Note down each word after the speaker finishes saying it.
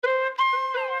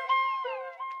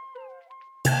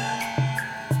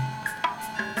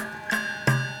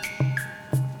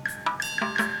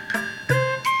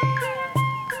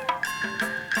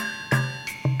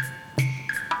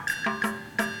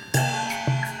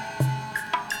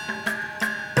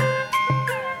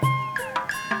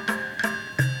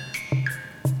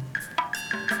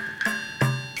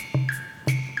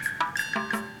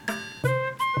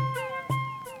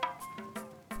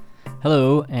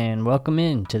Hello, and welcome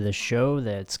in to the show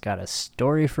that's got a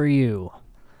story for you.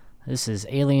 This is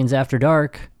Aliens After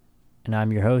Dark, and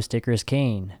I'm your host, Icarus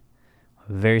Kane.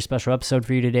 A very special episode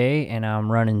for you today, and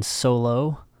I'm running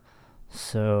solo,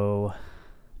 so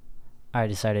I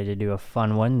decided to do a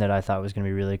fun one that I thought was going to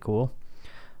be really cool.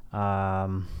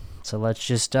 So let's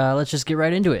just get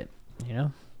right into it.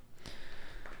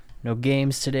 No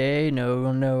games today,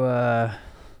 no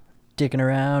dicking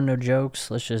around, no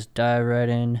jokes. Let's just dive right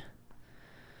in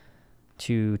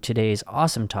to today's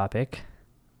awesome topic: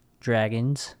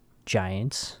 dragons,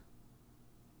 giants,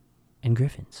 and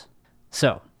griffins.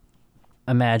 So,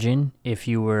 imagine if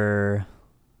you were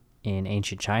in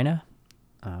ancient China,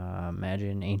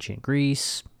 imagine ancient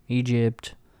Greece,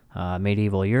 Egypt,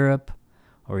 medieval Europe,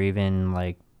 or even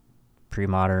like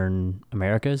pre-modern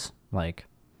Americas, like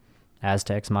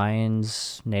Aztecs,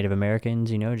 Mayans, Native Americans,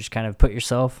 just kind of put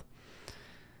yourself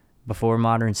before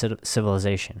modern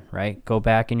civilization, right? Go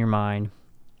back in your mind.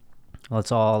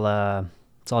 Let's all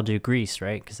do Greece,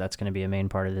 right? Because that's going to be a main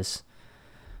part of this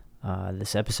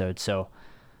episode. So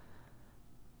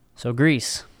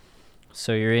Greece.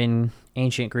 So you're in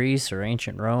ancient Greece or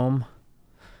ancient Rome,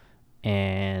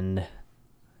 and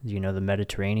the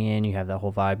Mediterranean. You have that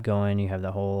whole vibe going. You have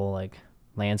the whole like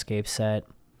landscape set.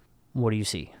 What do you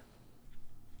see?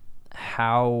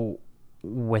 How,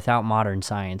 without modern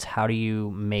science, how do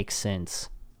you make sense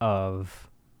of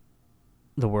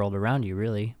the world around you,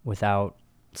 really, without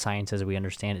science as we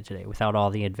understand it today, without all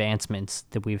the advancements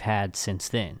that we've had since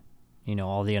then?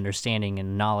 All the understanding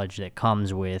and knowledge that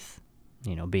comes with,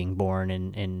 being born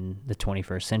in the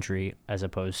 21st century as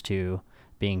opposed to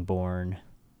being born,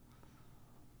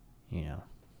 in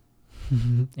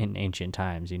ancient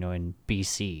times, in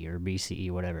BC or BCE,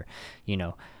 whatever.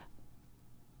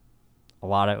 A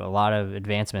lot of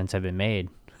advancements have been made,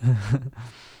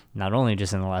 not only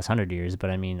just in the last 100 years, but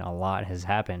I mean, a lot has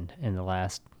happened in the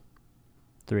last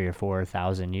 3,000 or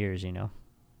 4,000 years,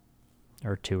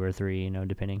 or 2 or 3,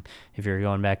 depending. If you're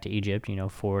going back to Egypt,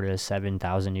 4,000 to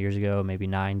 7,000 years ago, maybe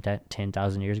 9,000 to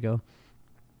 10,000 years ago,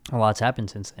 a lot's happened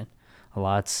since then. A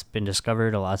lot's been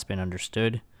discovered, a lot's been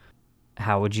understood.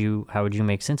 How would you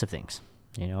make sense of things?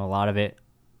 A lot of it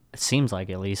seems like,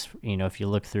 at least, if you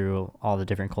look through all the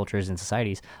different cultures and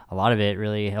societies, a lot of it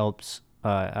really helps,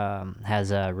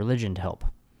 has a religion to help.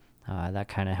 That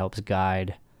kind of helps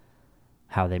guide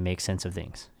how they make sense of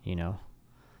things.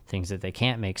 Things that they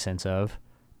can't make sense of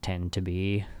tend to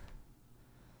be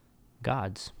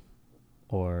gods,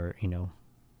 or,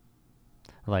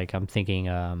 like I'm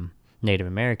thinking, Native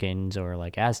Americans or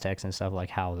like Aztecs and stuff,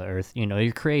 like how the earth,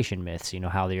 your creation myths,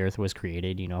 how the earth was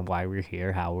created, why we're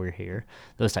here, how we're here,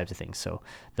 those types of things. So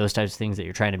those types of things that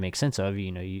you're trying to make sense of,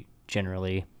 you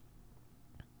generally,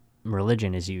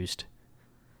 religion is used,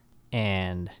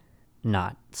 and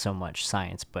not so much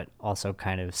science, but also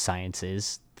kind of science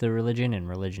is the religion and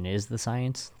religion is the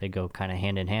science. They go kind of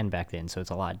hand in hand back then. So it's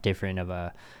a lot different of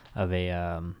a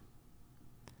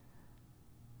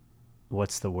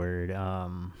what's the word?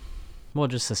 Well,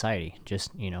 just society,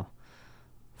 just,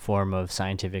 form of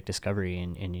scientific discovery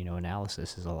and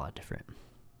analysis is a lot different,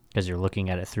 because you're looking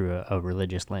at it through a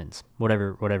religious lens,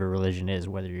 whatever religion is,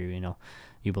 whether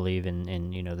you believe in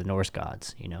the Norse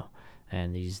gods,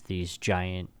 and these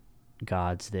giant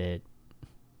gods that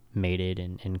mated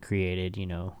and created,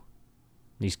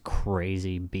 these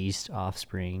crazy beast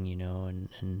offspring,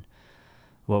 and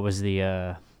what was the,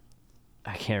 I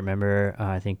can't remember,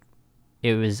 I think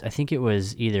it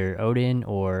was either Odin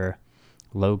or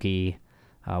Loki.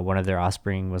 One of their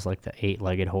offspring was like the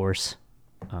 8-legged horse.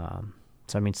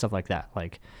 So I mean, stuff like that.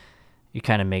 Like, you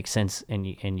kind of make sense, and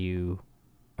you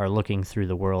are looking through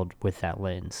the world with that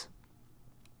lens.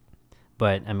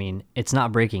 But I mean, it's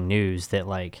not breaking news that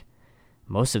like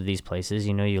most of these places,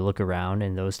 you look around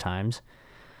in those times,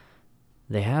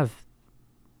 they have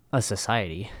a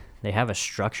society, they have a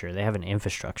structure, they have an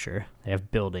infrastructure, they have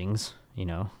buildings.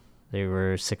 They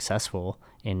were successful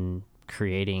in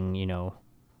creating,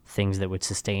 things that would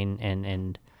sustain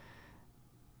and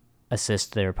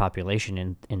assist their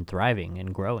population in thriving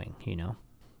and growing,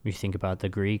 You think about the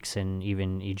Greeks and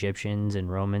even Egyptians and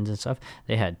Romans and stuff.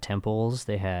 They had temples,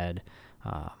 they had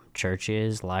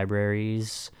churches,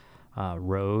 libraries,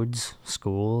 roads,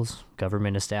 schools,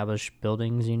 government-established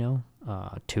buildings,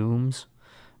 tombs.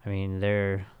 I mean,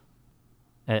 they're,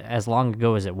 as long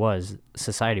ago as it was,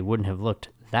 society wouldn't have looked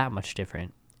that much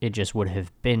different. It just would have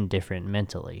been different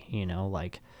mentally,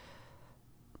 like,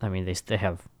 I mean, they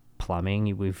have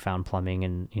plumbing. We've found plumbing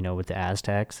in, with the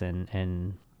Aztecs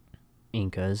and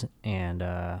Incas,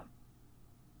 and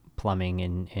plumbing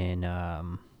in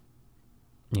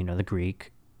the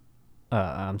Greek,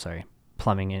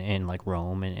 plumbing in like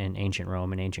Rome and ancient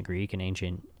Rome and ancient Greek and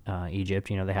ancient Egypt.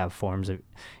 They have forms of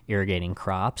irrigating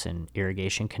crops and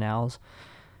irrigation canals.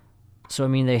 So I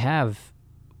mean, they have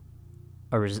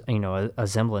a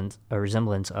resemblance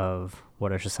of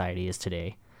what our society is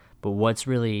today. But what's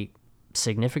really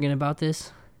significant about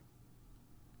this?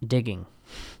 Digging.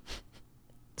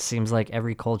 Seems like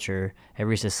every culture,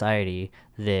 every society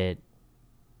that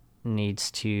needs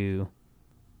to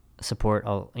support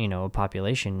a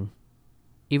population,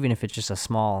 even if it's just a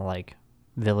small like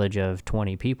village of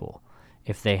 20 people,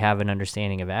 if they have an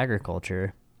understanding of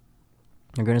agriculture,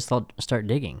 they're going to start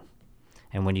digging.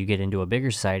 And when you get into a bigger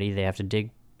society, they have to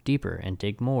dig deeper and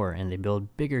dig more, and they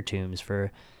build bigger tombs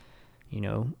for,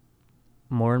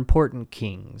 more important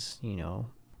kings,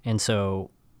 And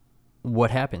so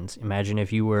what happens? Imagine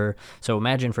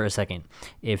for a second,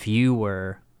 if you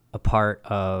were a part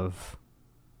of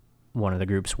one of the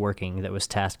groups working that was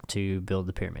tasked to build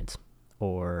the pyramids,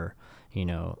 or,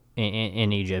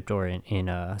 in Egypt, or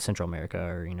in Central America,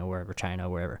 or, wherever, China,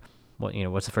 wherever. Well,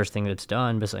 what's the first thing that's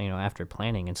done? But, after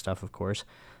planning and stuff, of course,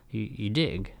 you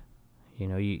dig.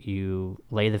 You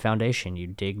lay the foundation. You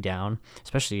dig down.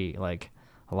 Especially like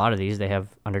a lot of these, they have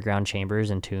underground chambers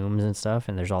and tombs and stuff.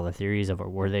 And there's all the theories of,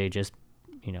 were they just,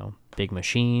 big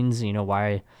machines?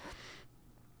 Why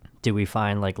did we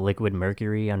find like liquid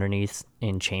mercury underneath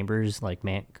in chambers, like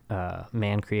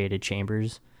man created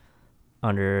chambers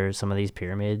under some of these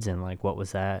pyramids? And like, what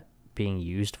was that being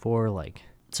used for? Like,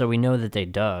 so we know that they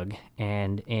dug,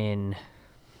 and in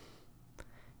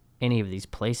any of these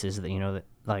places that, that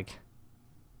like,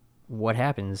 what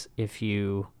happens if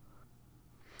you,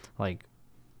 like,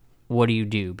 what do you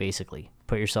do basically?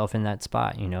 Put yourself in that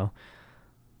spot,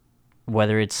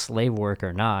 whether it's slave work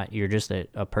or not, you're just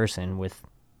a person with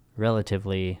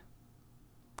relatively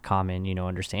common,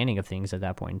 understanding of things at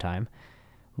that point in time.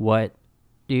 What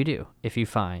do you do if you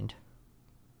find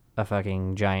a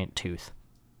fucking giant tooth?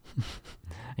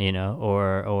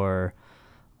 Or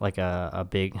like a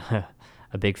big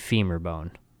a big femur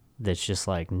bone that's just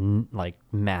like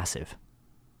massive,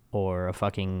 or a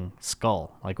fucking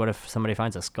skull. Like, what if somebody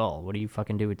finds a skull? What do you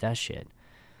fucking do with that shit?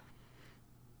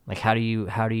 Like, how do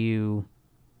you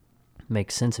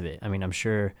make sense of it? I mean, I'm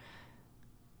sure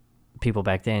people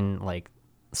back then, like,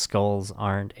 skulls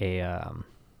aren't it's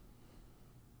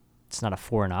not a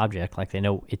foreign object. Like, they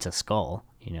know it's a skull,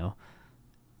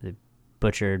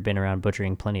 been around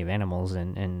butchering plenty of animals,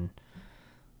 and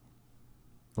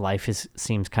life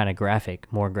seems kind of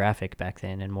more graphic back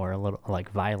then, and more a little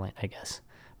like violent, I guess.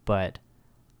 But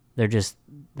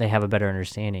they have a better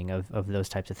understanding of those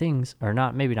types of things, or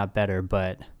not, maybe not better,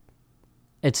 but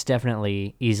it's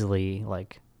definitely easily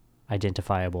like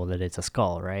identifiable that it's a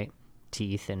skull, right?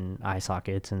 Teeth and eye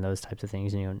sockets and those types of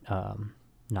things,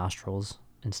 nostrils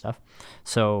and stuff.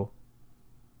 So,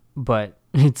 but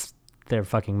they're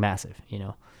fucking massive,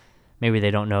 Maybe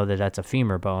they don't know that that's a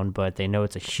femur bone, but they know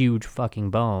it's a huge fucking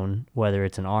bone, whether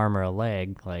it's an arm or a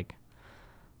leg. Like,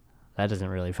 that doesn't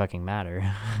really fucking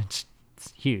matter. It's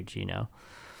huge,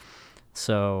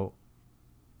 So,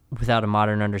 without a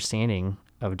modern understanding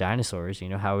of dinosaurs,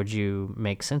 how would you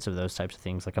make sense of those types of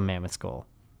things, like a mammoth skull,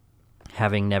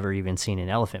 having never even seen an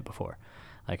elephant before?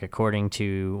 Like, according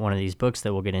to one of these books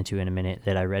that we'll get into in a minute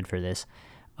that I read for this,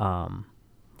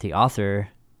 the author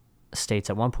states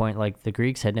at one point, like, the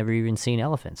Greeks had never even seen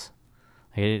elephants.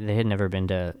 Like, they had never been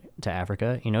to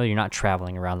Africa. You're not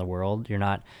traveling around the world.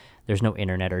 There's no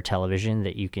internet or television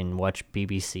that you can watch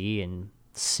BBC and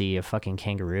see a fucking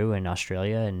kangaroo in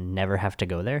Australia and never have to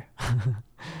go there.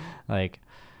 Like,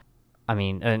 I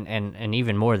mean, and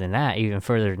even more than that, even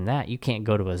further than that, you can't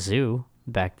go to a zoo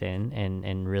back then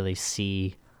and really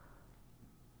see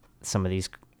some of these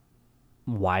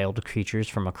wild creatures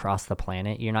from across the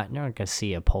planet. You're not going to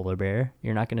see a polar bear.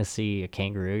 You're not going to see a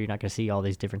kangaroo. You're not going to see all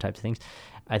these different types of things.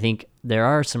 I think there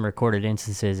are some recorded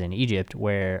instances in Egypt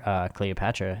where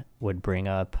Cleopatra would bring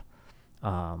up,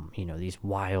 these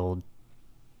wild,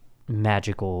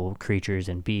 magical creatures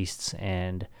and beasts,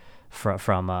 and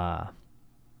from I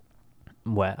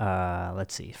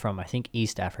think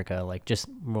East Africa, like just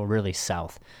really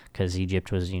south, because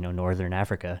Egypt was, northern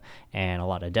Africa and a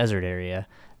lot of desert area.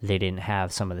 They didn't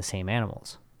have some of the same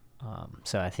animals.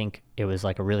 So I think it was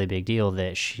like a really big deal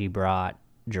that she brought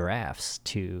giraffes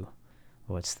to,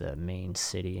 what's the main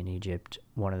city in Egypt?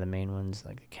 One of the main ones,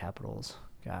 like the capitals.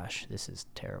 Gosh, this is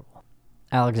terrible.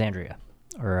 Alexandria,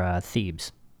 or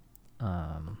Thebes.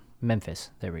 Memphis,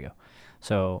 there we go.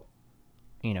 So,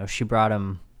 she brought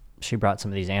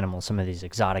some of these animals, some of these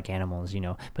exotic animals,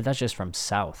 but that's just from the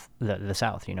south,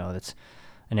 that's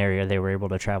an area they were able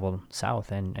to travel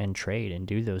south and trade and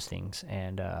do those things.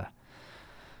 And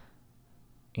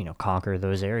conquer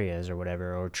those areas or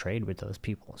whatever, or trade with those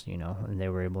peoples, and they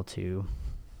were able to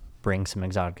bring some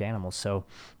exotic animals. So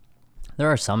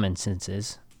there are some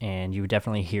instances, and you would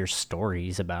definitely hear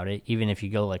stories about it, even if you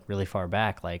go like really far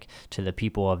back, like to the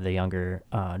people of the younger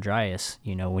Dryas.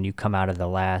 When you come out of the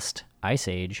last ice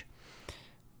age,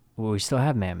 we still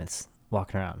have mammoths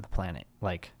walking around the planet.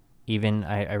 Like, even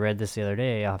I read this the other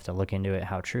day. I'll have to look into it,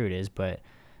 how true it is, but it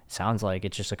sounds like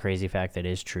it's just a crazy fact that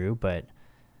is true. But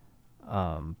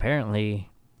apparently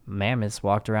mammoths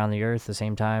walked around the earth the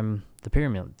same time the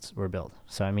pyramids were built.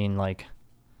 So I mean, like,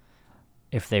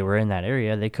 if they were in that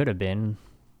area, they could have been,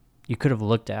 you could have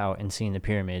looked out and seen the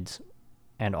pyramids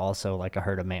and also like a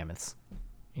herd of mammoths,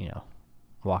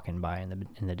 walking by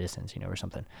in the distance, or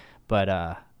something. But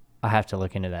I have to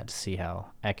look into that to see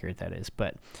how accurate that is.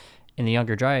 But in the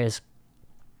Younger Dryas,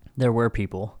 there were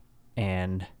people,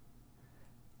 and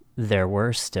there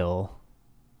were still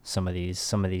some of these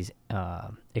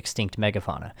extinct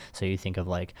megafauna. So you think of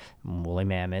like woolly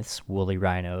mammoths, woolly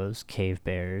rhinos, cave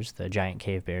bears, the giant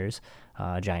cave bears,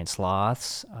 giant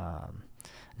sloths,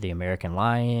 the American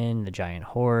lion, the giant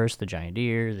horse, the giant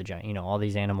deer, the giant, all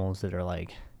these animals that are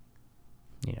like,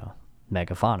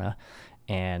 megafauna.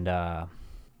 And a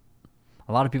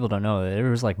lot of people don't know that there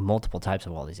was like multiple types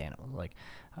of all these animals. Like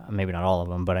maybe not all of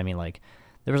them, but I mean, like,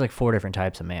 there was like 4 different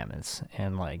types of mammoths,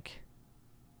 and like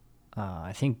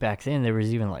I think back then there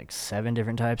was even like 7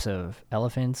 different types of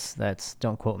elephants.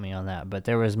 Don't quote me on that, but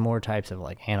there was more types of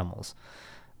like animals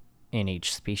in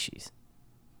each species.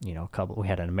 We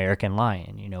had an American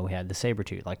lion, we had the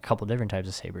saber-tooth, like a couple different types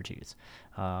of saber-tooths.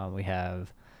 We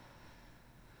have,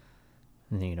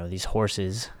 these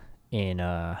horses in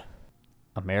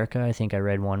America. I think I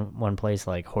read one place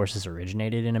like horses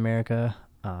originated in America,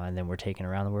 and then were taken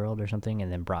around the world or something,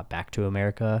 and then brought back to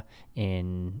America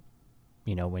in,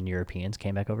 when Europeans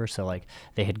came back over. So like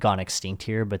they had gone extinct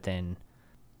here, but then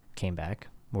came back,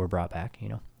 were brought back,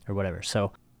 or whatever.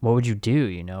 So what would you do,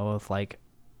 if like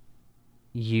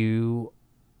you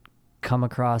come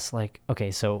across like,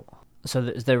 okay, so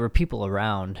there were people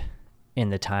around in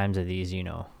the times of these,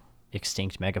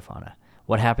 extinct megafauna.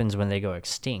 What happens when they go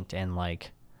extinct, and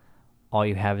like all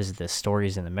you have is the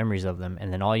stories and the memories of them,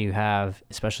 and then all you have,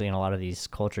 especially in a lot of these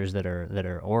cultures that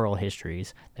are oral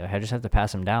histories, they just have to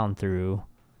pass them down through,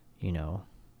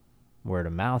 word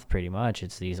of mouth. Pretty much,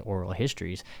 it's these oral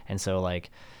histories. And so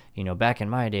like, back in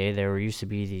my day, there used to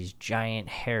be these giant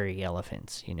hairy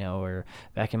elephants, or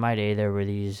back in my day there were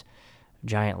these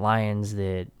giant lions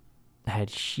that had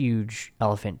huge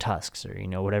elephant tusks, or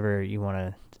whatever you want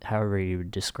to, however you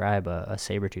would describe a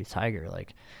saber-toothed tiger.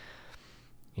 Like,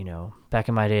 back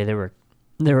in my day there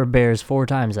were bears 4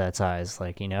 times that size,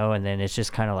 like, and then it's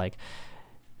just kind of like,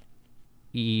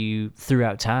 you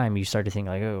throughout time you start to think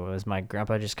like, oh, was my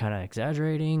grandpa just kind of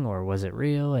exaggerating, or was it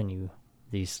real? And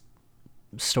these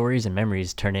stories and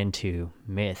memories turn into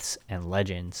myths and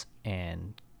legends,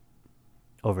 and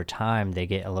over time they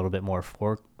get a little bit more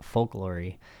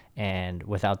folklore, and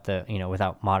without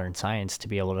without modern science to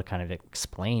be able to kind of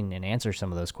explain and answer some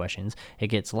of those questions, it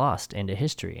gets lost into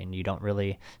history. And you don't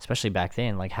really, especially back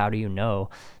then, like, how do you know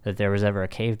that there was ever a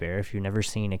cave bear if you've never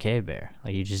seen a cave bear?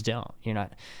 Like, you just don't. You're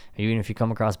not, even if you come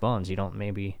across bones, you don't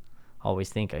maybe always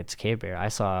think it's a cave bear.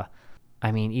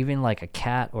 Even like a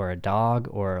cat or a dog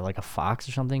or like a fox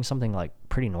or something like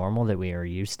pretty normal that we are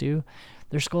used to,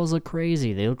 their skulls look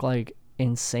crazy. They look like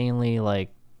insanely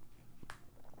like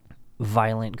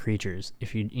violent creatures.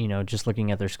 If you just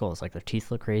looking at their skulls, like their teeth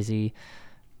look crazy,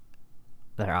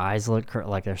 their eyes look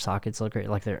like their sockets look crazy,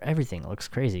 like everything looks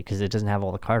crazy because it doesn't have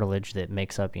all the cartilage that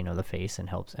makes up the face and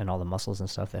helps, and all the muscles and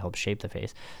stuff that help shape the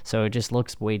face. So it just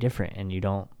looks way different, and you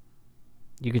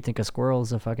could think a squirrel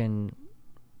is a fucking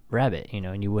rabbit,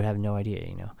 and you would have no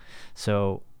idea.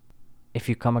 So if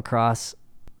you come across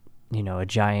a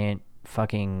giant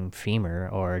fucking femur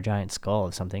or a giant skull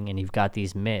of something, and you've got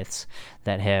these myths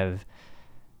that have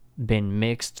been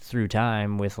mixed through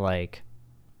time with like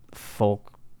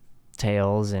folk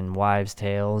tales and wives'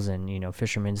 tales and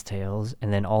fishermen's tales,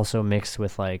 and then also mixed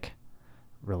with like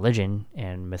religion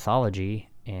and mythology,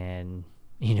 and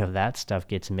that stuff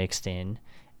gets mixed in,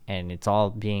 and it's all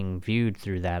being viewed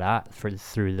through that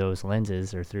through those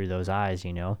lenses or through those eyes.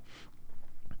 How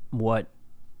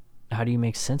do you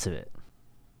make sense of it?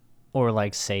 Or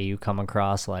like, say you come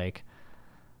across like,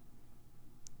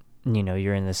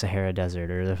 you're in the Sahara Desert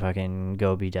or the fucking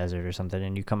Gobi Desert or something,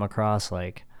 and you come across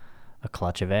like a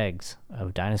clutch of eggs,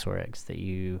 of dinosaur eggs, that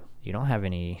you don't have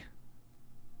any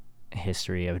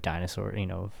history of dinosaur,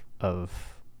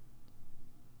 of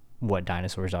what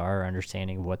dinosaurs are, or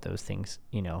understanding what those things,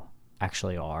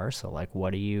 actually are. So like,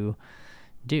 what do you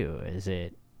do? Is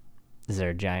Is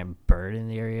there a giant bird in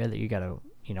the area that you gotta,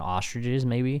 ostriches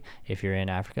maybe? If you're in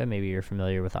Africa, maybe you're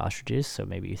familiar with ostriches, so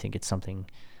maybe you think it's something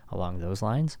along those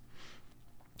lines.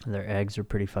 Their eggs are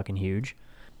pretty fucking huge.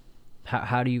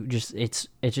 How do you just, it's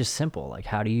just simple. Like,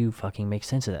 how do you fucking make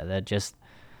sense of that? That just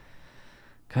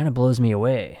kind of blows me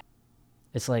away.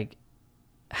 It's like,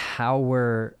 how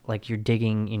we're, like, you're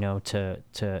digging,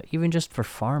 to even just for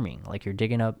farming, like you're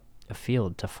digging up a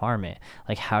field to farm it.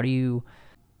 Like, what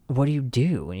do you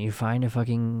do when you find a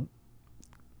fucking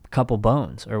couple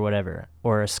bones or whatever,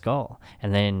 or a skull?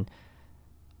 And then,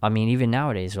 I mean, even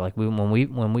nowadays, like,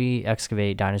 when we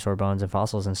excavate dinosaur bones and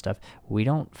fossils and stuff, we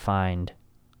don't find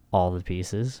all the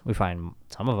pieces. We find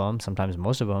some of them, sometimes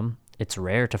most of them. It's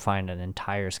rare to find an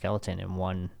entire skeleton in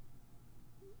one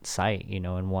site,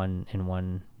 in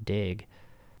one dig.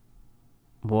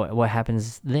 What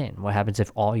happens then? What happens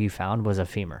if all you found was a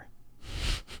femur?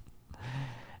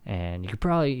 And you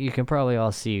can probably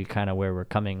all see kind of where we're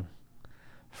coming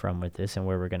from with this and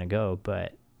where we're gonna go.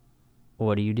 But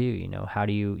what do? How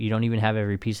do you don't even have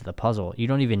every piece of the puzzle. You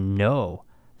don't even know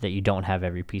that you don't have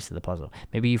every piece of the puzzle.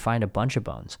 Maybe you find a bunch of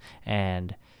bones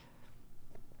and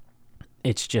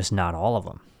it's just not all of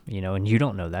them, and you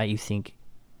don't know that. You think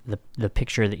the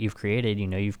picture that you've created,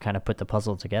 you've kind of put the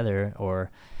puzzle together,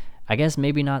 or I guess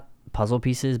maybe not puzzle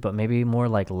pieces, but maybe more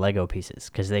like Lego pieces,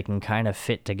 because they can kind of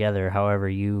fit together however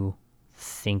you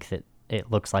think that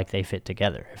it looks like they fit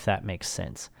together, if that makes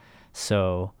sense.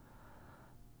 So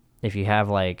if you have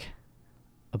like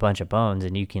a bunch of bones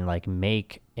and you can like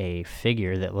make a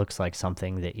figure that looks like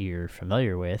something that you're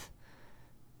familiar with,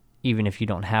 even if you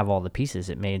don't have all the pieces,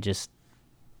 it may just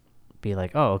be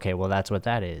like, oh, okay, well, that's what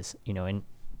that is, and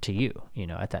to you,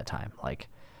 at that time, like,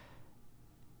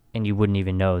 and you wouldn't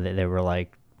even know that there were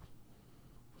like,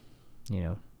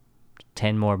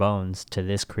 10 more bones to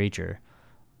this creature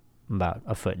about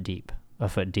a foot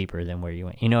deeper than where you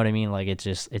went. You know what I mean? Like,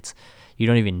 you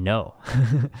don't even know.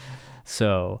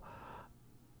 So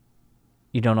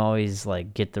you don't always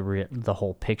like get the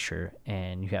whole picture,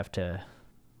 and you have to,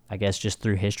 I guess, just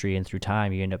through history and through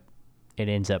time, it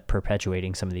ends up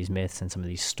perpetuating some of these myths and some of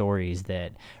these stories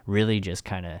that really just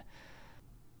kind of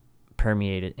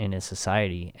permeate it in a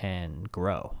society and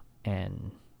grow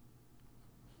and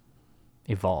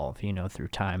evolve, through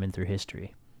time and through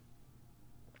history.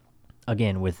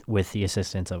 Again, with the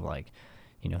assistance of like,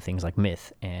 things like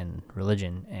myth and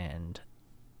religion and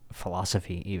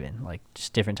philosophy, even like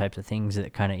just different types of things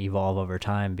that kind of evolve over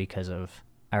time because of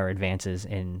our advances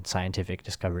in scientific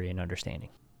discovery and understanding.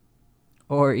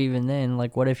 Or even then,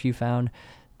 like, what if you found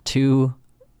 2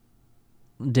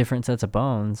 different sets of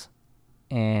bones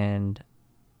and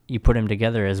you put them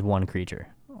together as one creature?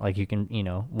 Like, you can,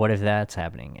 what if that's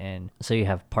happening? And so you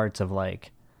have parts of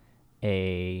like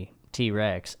a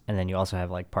T-Rex, and then you also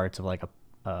have like parts of like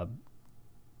a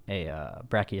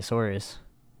Brachiosaurus,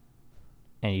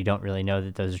 and you don't really know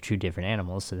that those are 2 different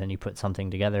animals. So then you put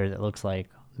something together that looks like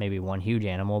maybe one huge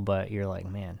animal, but you're like,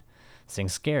 man, this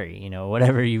thing's scary,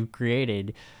 whatever you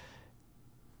created,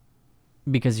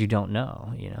 because you don't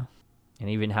know, and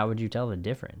even how would you tell the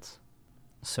difference?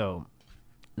 So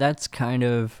that's kind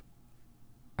of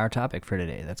our topic for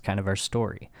today. That's kind of our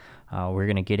story. We're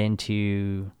going to get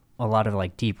into a lot of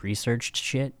like deep researched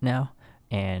shit now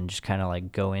and just kind of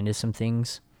like go into some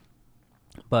things,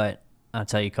 but I'll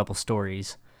tell you a couple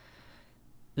stories.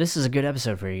 This is a good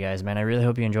episode for you guys, man. I really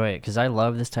hope you enjoy it, because I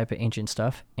love this type of ancient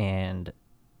stuff and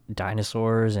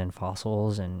dinosaurs and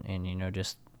fossils and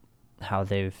just how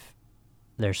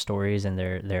their stories and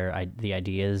the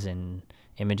ideas and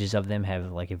images of them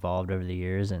have like evolved over the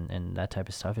years, and that type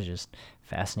of stuff is just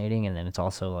fascinating. And then it's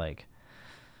also like,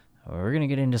 we're gonna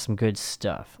get into some good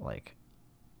stuff. Like,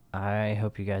 I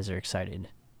hope you guys are excited,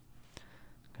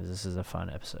 because this is a fun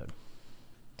episode.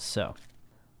 So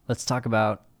let's talk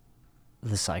about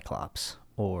the Cyclops,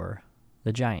 or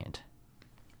the giant.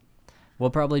 We'll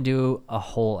probably do a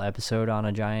whole episode on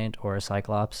a giant or a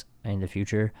Cyclops in the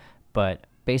future, but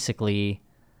basically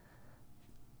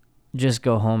just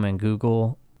go home and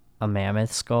Google a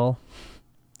mammoth skull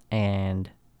and,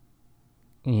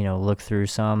 look through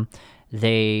some.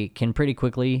 They can pretty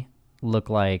quickly look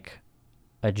like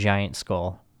a giant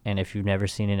skull, and if you've never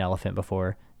seen an elephant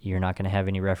before, you're not going to have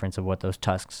any reference of what those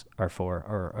tusks are for,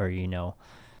 or you're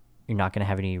not going to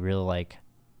have any real like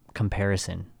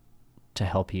comparison to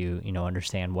help you,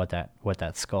 understand what that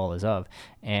skull is of.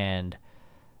 And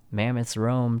woolly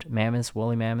mammoths,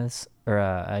 woolly mammoths,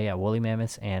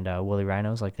 and woolly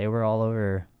rhinos, like, they were all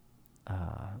over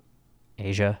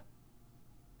Asia,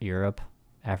 Europe,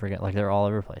 Africa, like, they're all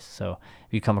over the place. So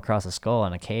if you come across a skull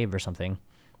in a cave or something,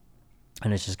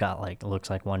 and it's just got like, looks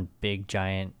like one big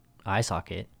giant eye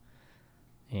socket,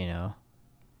 you know,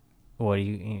 what are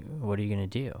you going to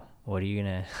do? What are you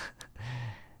going to,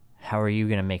 how are you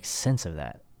going to make sense of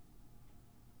that?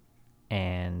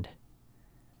 And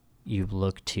you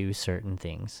look to certain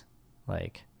things,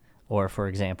 like, or for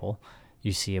example,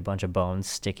 you see a bunch of bones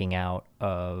sticking out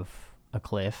of a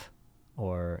cliff,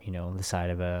 or, you know, the side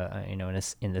of a, you know,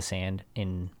 in the sand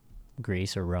in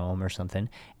Greece or Rome or something.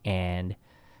 And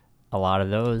a lot of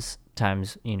those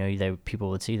times, you know, people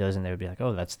would see those and they would be like,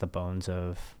 oh, that's the bones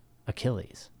of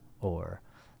Achilles, or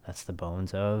that's the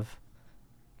bones of,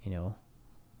 you know,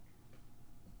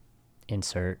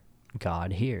 insert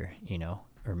god here, you know,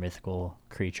 or mythical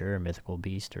creature or mythical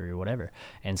beast or whatever.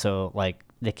 And so, like,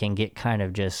 they can get kind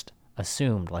of just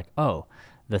assumed, like, oh,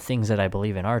 the things that I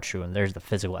believe in are true, and there's the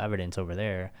physical evidence over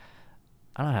there.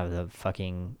 I don't have the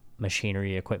fucking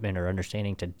machinery, equipment, or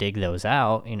understanding to dig those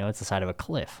out. You know, it's the side of a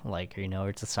cliff, like, you know,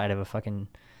 it's the side of a fucking,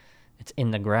 it's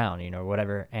in the ground, you know, or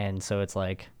whatever. And so it's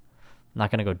like, I'm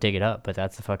not gonna go dig it up, but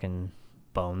that's the fucking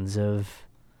bones of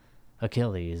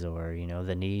Achilles, or, you know,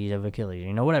 the knee of Achilles,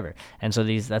 you know, whatever. And so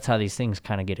that's how these things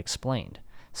kind of get explained.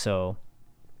 So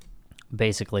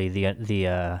basically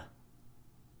the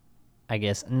I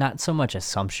guess not so much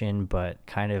assumption, but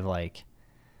kind of like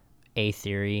a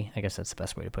theory, I guess that's the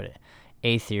best way to put it,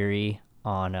 a theory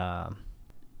on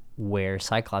where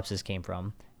Cyclopses came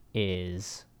from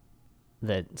is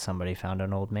that somebody found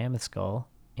an old mammoth skull,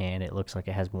 and it looks like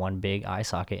it has one big eye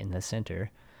socket in the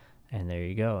center, and there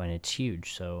you go, and it's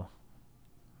huge. So,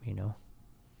 you know,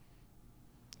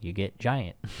 you get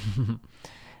giant.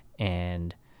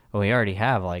 And we already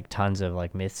have like tons of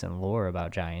like myths and lore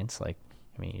about giants. Like,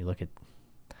 I mean, you look at,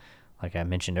 like I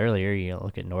mentioned earlier, you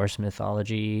look at Norse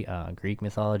mythology, Greek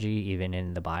mythology, even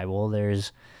in the Bible,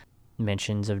 there's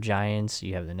mentions of giants.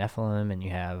 You have the Nephilim, and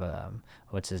you have,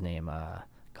 what's his name?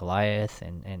 Goliath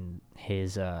and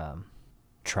his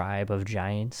tribe of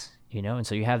giants, you know? And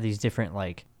so you have these different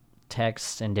like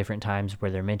texts and different times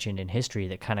where they're mentioned in history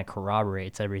that kind of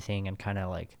corroborates everything, and kind of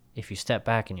like, if you step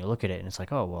back and you look at it, and it's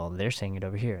like, oh, well, they're saying it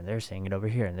over here, and they're saying it over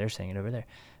here, and they're saying it over there.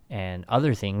 And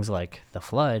other things like the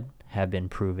flood have been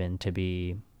proven to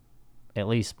be at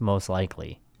least most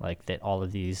likely, like that all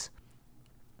of these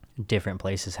different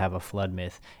places have a flood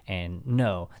myth. And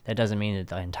no, that doesn't mean that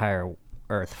the entire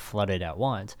earth flooded at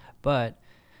once, but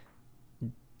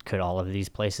could all of these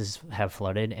places have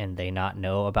flooded and they not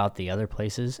know about the other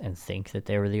places and think that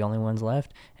they were the only ones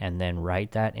left, and then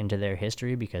write that into their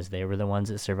history because they were the ones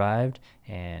that survived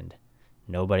and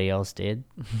nobody else did?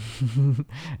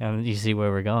 And you see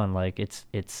where we're going. Like,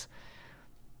 it's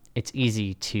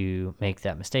easy to make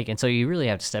that mistake. And so you really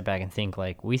have to step back and think,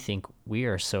 like, we think we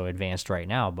are so advanced right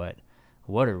now, but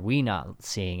what are we not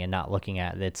seeing and not looking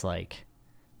at that's like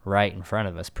right in front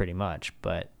of us pretty much?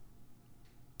 But,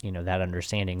 you know, that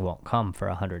understanding won't come for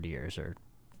 100 years or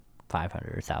 500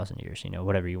 or 1,000 years, you know,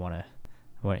 whatever you want to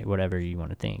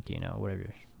think, you know,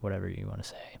 whatever you want to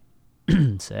say.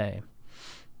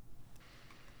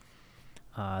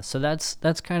 So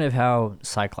that's kind of how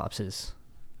Cyclopses,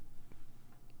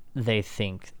 they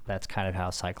think that's kind of how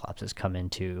Cyclopses come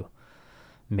into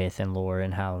myth and lore,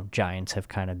 and how giants have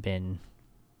kind of been,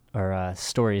 or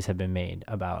stories have been made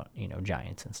about, you know,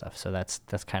 giants and stuff. So that's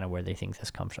kind of where they think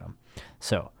this comes from.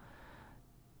 So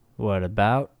what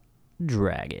about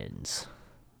dragons?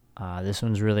 This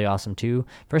one's really awesome too.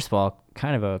 First of all,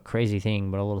 kind of a crazy thing,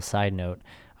 but a little side note.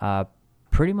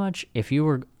 Pretty much if you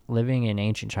were living in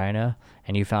ancient China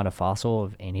and you found a fossil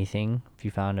of anything, if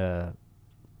you found a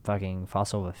fucking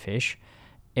fossil of a fish,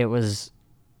 it was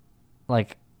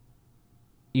like,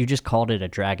 you just called it a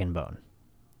dragon bone.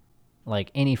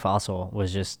 Like, any fossil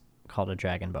was just called a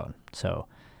dragon bone. So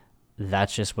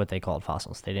that's just what they called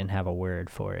fossils. They didn't have a word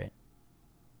for it.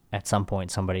 At some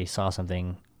point, somebody saw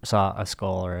a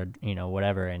skull or, you know,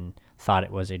 whatever, and thought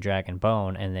it was a dragon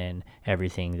bone, and then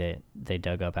everything that they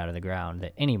dug up out of the ground,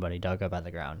 that anybody dug up out of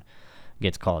the ground,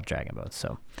 gets called dragon bones.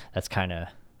 So that's kind of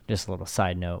just a little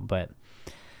side note. But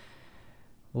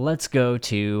let's go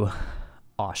to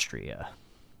Austria,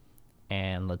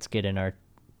 and let's get in our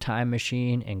time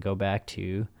machine and go back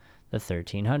to the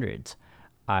 1300s.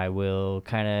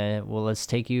 Let's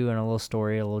take you on a little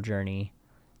story, a little journey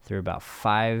through about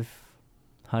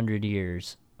 500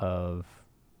 years of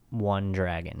one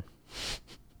dragon,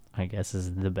 I guess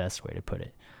is the best way to put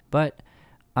it. But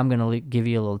I'm going to give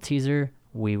you a little teaser.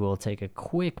 We will take a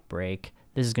quick break.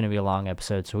 This is going to be a long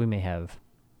episode, so we may have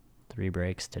 3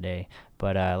 breaks today.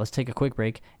 But let's take a quick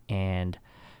break, and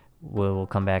we'll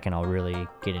come back, and I'll really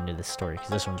get into this story because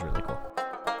this one's really cool.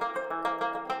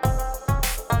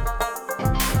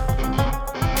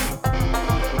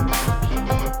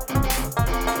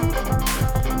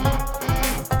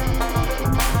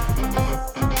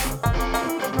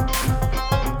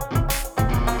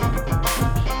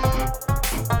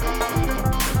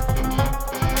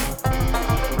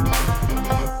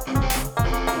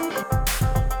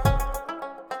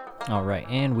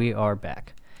 we are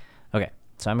back. Okay,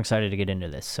 so I'm excited to get into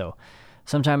this. So,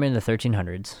 sometime in the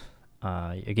 1300s,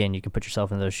 again, you can put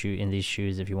yourself in these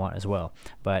shoes if you want as well.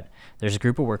 But there's a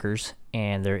group of workers,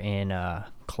 and they're in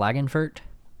Klagenfurt,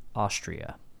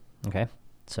 Austria. Okay,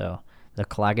 so the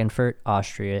Klagenfurt,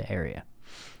 Austria area.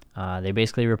 They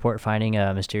basically report finding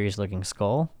a mysterious-looking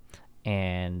skull,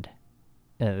 and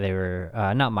they were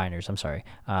not miners. I'm sorry.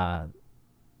 I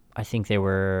think they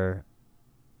were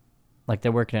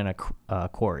they're working in a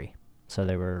quarry. So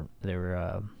they were.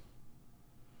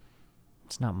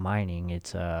 It's not mining.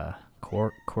 It's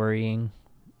quarrying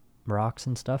rocks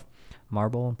and stuff,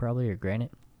 marble probably or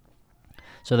granite.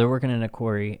 So they're working in a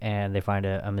quarry, and they find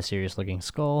a mysterious-looking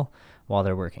skull while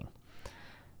they're working.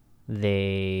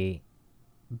 They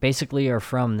basically are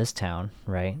from this town,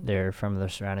 right? They're from the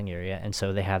surrounding area, and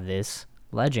so they have this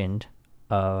legend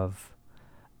of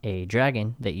a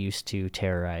dragon that used to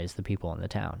terrorize the people in the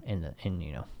town in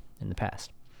the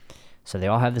past. So they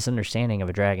all have this understanding of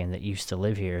a dragon that used to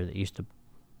live here, that used to,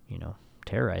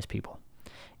 terrorize people.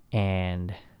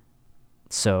 And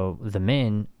so the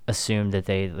men assume that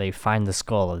they find the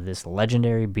skull of this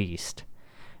legendary beast,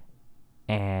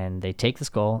 and they take the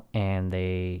skull and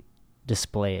they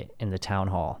display it in the town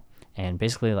hall and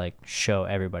basically show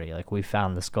everybody we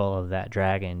found the skull of that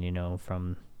dragon,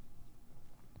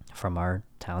 from our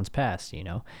town's past,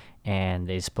 and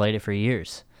they displayed it for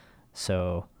years.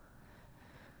 So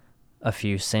a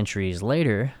few centuries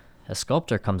later, a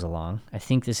sculptor comes along. I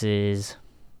think this is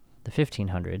the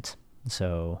 1500s,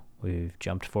 so we've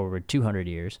jumped forward 200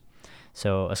 years.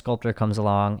 So a sculptor comes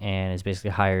along and is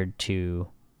basically hired to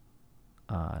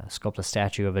sculpt a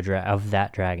statue of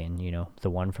that dragon, the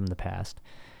one from the past,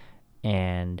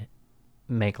 and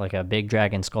make a big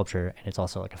dragon sculpture, and it's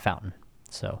also a fountain.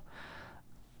 So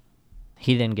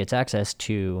he then gets access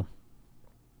to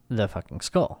the fucking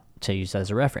skull to use as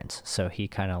a reference. So he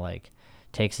kind of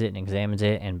takes it and examines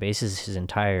it and bases his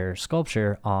entire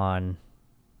sculpture on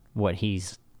what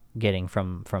he's getting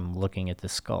from looking at the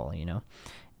skull,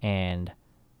 and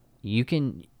you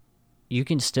can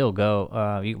still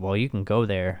go, you can go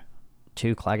there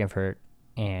to Klagenfurt,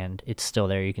 and it's still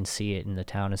there. You can see it, and the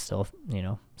town is still,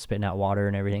 spitting out water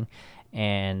and everything.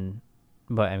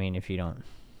 But I mean, if you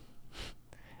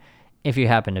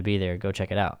happen to be there, go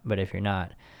check it out. But if you're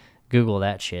not, Google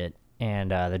that shit,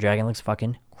 and the dragon looks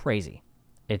fucking crazy.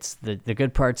 It's the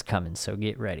good part's coming, so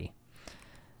get ready.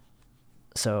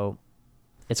 So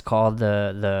it's called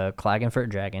the Klagenfurt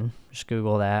dragon. Just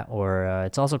Google that, or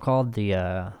it's also called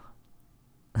the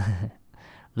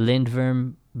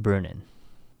Lindwurmbrunnen.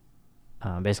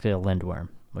 Basically a lindworm,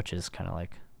 which is kind of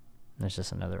there's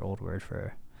just another old word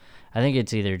for, I think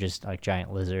it's either just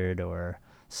giant lizard or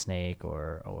snake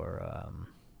or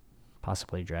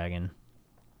possibly dragon.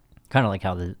 Kind of like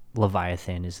how the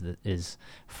Leviathan is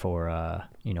for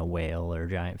whale or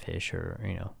giant fish or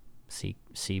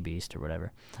sea beast or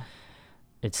whatever.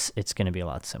 It's going to be a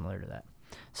lot similar to that.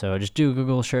 So just do a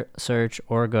Google search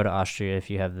or go to Austria if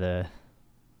you have the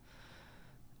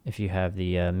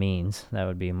means. That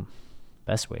would be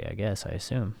best way, I guess. I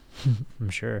assume. I'm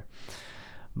sure.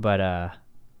 But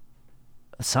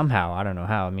somehow, I don't know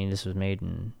how. I mean, this was made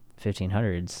in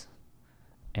 1500s,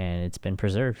 and it's been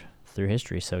preserved through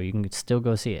history, so you can still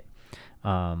go see it.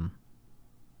 And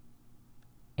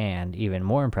even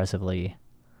more impressively,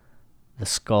 the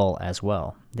skull as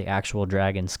well. The actual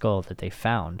dragon skull that they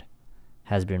found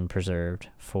has been preserved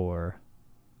for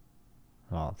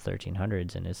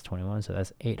 1300s, and it's 21, so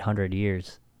that's 800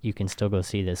 years. You can still go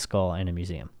see this skull in a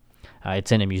museum.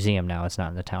 It's in a museum now. It's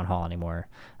not in the town hall anymore,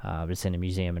 but it's in a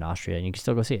museum in Austria, and you can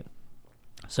still go see it.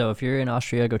 So if you're in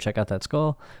Austria, go check out that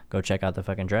skull. Go check out the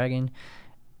fucking dragon,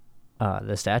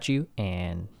 the statue,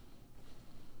 and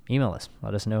email us.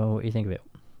 Let us know what you think of it.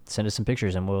 Send us some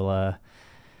pictures, and we'll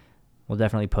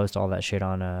definitely post all that shit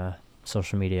on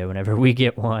social media whenever we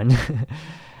get one.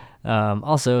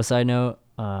 Also, side note,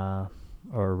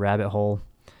 or rabbit hole,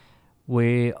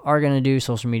 we are going to do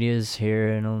social medias here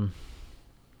in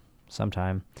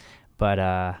sometime, but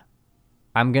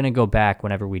I'm going to go back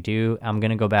whenever we do. I'm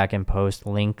going to go back and post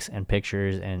links and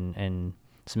pictures and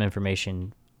some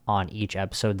information on each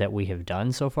episode that we have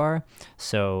done so far.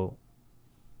 So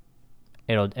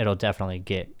it'll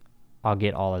definitely I'll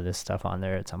get all of this stuff on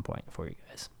there at some point for you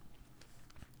guys.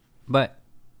 But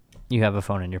you have a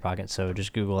phone in your pocket, so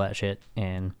just Google that shit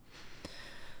and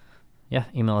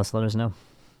email us, let us know.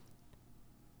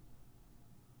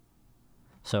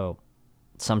 So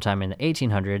sometime in the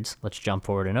 1800s, let's jump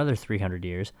forward another 300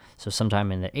 years. So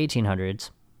sometime in the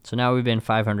 1800s, so now we've been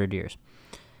 500 years,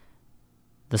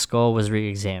 the skull was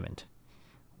re-examined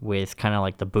with kind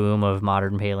of the boom of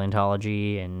modern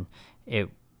paleontology, and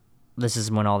this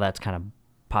is when all that's kind of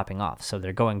popping off. So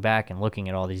they're going back and looking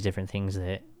at all these different things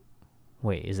that,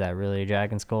 wait, is that really a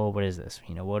dragon skull? What is this?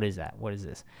 What is that? What is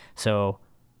this? So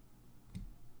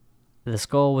the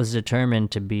skull was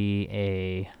determined to be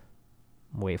a,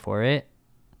 wait for it,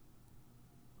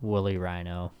 woolly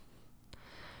rhino.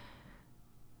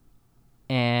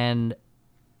 And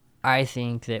I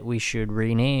think that we should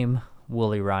rename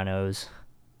woolly rhinos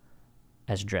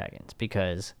as dragons,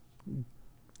 because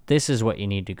this is what you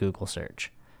need to Google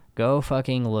search. Go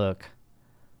fucking look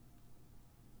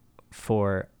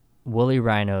for woolly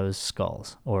rhinos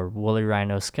skulls or woolly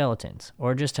rhino skeletons,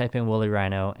 or just type in woolly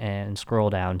rhino and scroll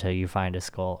down till you find a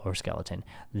skull or skeleton.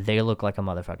 They look like a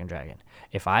motherfucking dragon.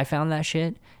 If I found that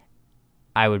shit,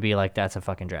 I would be like, that's a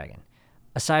fucking dragon.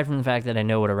 Aside from the fact that I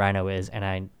know what a rhino is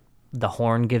and the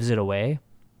horn gives it away,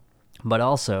 but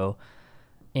also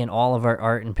in all of our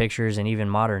art and pictures and even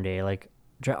modern day, like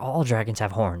all dragons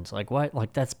have horns. Like what?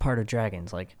 Like that's part of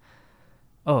dragons. Like,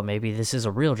 oh, maybe this is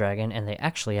a real dragon and they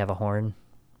actually have a horn,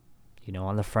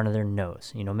 on the front of their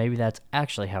nose. Maybe that's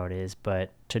actually how it is,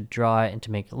 but to draw it and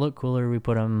to make it look cooler, we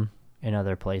put them in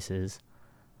other places.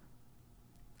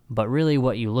 But really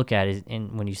what you look at is,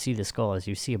 when you see the skull, is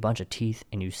you see a bunch of teeth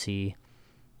and you see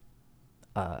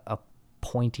a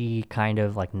pointy kind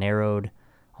of like narrowed,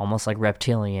 almost like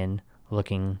reptilian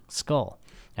looking skull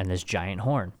and this giant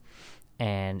horn.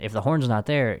 And if the horn's not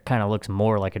there, it kind of looks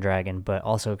more like a dragon, but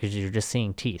also because you're just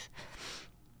seeing teeth.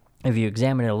 If you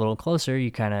examine it a little closer,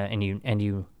 you kind of, and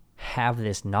you have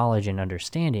this knowledge and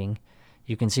understanding,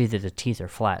 you can see that the teeth are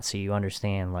flat. So you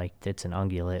understand like it's an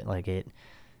ungulate, like it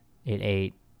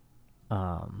ate,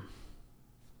 well,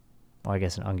 I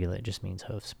guess an ungulate just means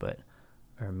hoofs,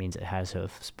 or means it has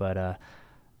hoofs, but it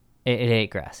ate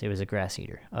grass. It was a grass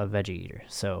eater, a veggie eater.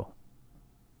 So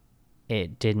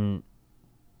it didn't,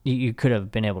 you could have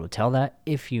been able to tell that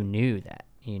if you knew that,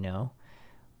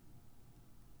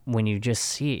 when you just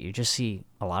see it, you just see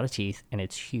a lot of teeth and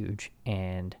it's huge.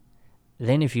 And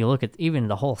then if you look at even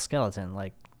the whole skeleton,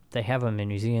 like they have them in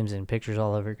museums and pictures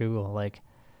all over Google, like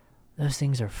those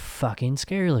things are fucking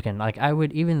scary looking. Like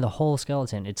even the whole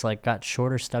skeleton, it's like got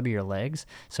shorter, stubbier legs.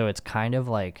 So it's kind of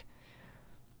like,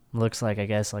 looks like, I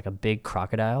guess, like a big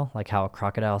crocodile, like how a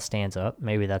crocodile stands up.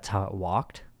 Maybe that's how it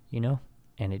walked,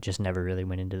 and it just never really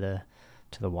went into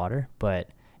the water, but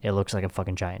it looks like a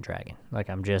fucking giant dragon. Like,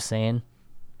 I'm just saying,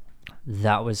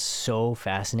 that was so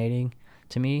fascinating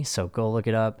to me. So go look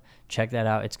it up, check that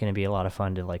out. It's going to be a lot of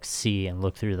fun to like see and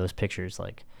look through those pictures,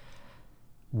 like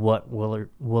what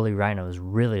woolly rhinos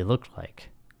really looked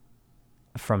like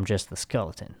from just the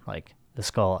skeleton, like the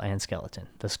skull and skeleton,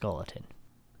 the skeleton.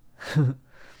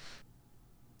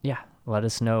 Yeah, let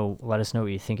us know what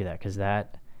you think of that, because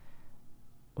that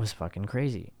was fucking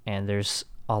crazy. And there's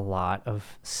a lot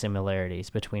of similarities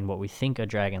between what we think a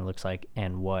dragon looks like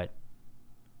and what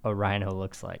a rhino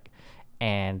looks like.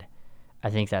 And I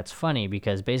think that's funny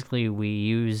because basically we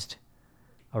used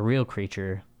a real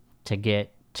creature to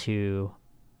get to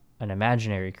an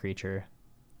imaginary creature,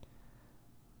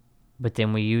 but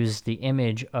then we used the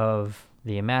image of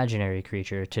the imaginary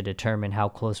creature to determine how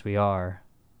close we are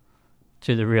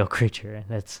to the real creature. And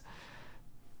that's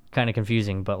kind of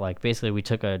confusing, but like basically we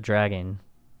took a dragon,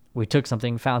 we took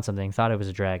something, found something, thought it was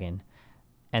a dragon,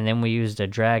 and then we used a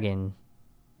dragon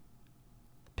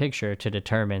picture to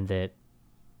determine that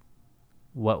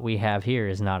what we have here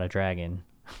is not a dragon.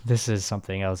 This is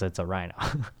something else. It's a rhino.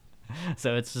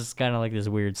 So it's just kind of like this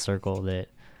weird circle that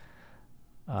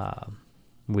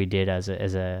we did as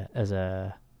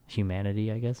a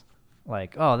humanity, I guess.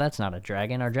 Like, oh, that's not a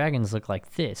dragon. Our dragons look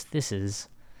like this. This is,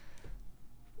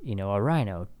 a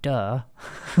rhino. Duh.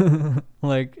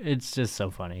 Like, it's just so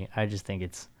funny. I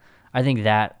think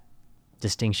that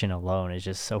distinction alone is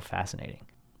just so fascinating.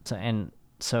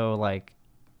 So like,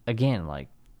 again, like,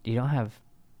 you don't have,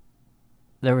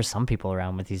 there were some people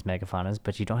around with these megafaunas,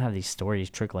 but you don't have these stories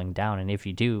trickling down. And if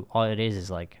you do, all it is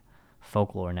like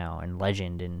folklore now and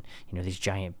legend and, these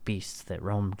giant beasts that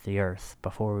roamed the earth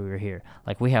before we were here.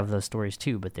 Like, we have those stories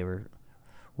too, but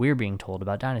we're being told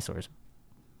about dinosaurs.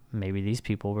 Maybe these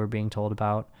people were being told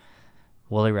about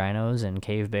woolly rhinos and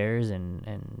cave bears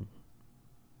and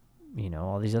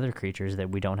all these other creatures that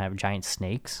we don't have, giant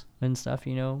snakes and stuff,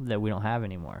 that we don't have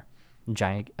anymore.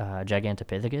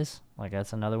 Gigantopithecus, like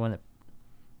that's another one that,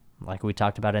 like we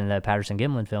talked about in the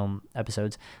Patterson-Gimlin film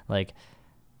episodes, like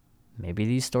maybe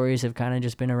these stories have kind of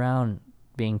just been around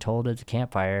being told at the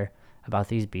campfire about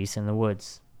these beasts in the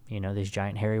woods, these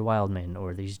giant hairy wildmen,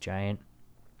 or these giant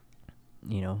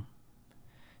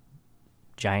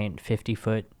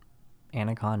 50-foot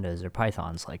anacondas or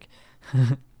pythons. Like,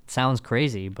 sounds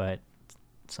crazy, but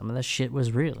some of that shit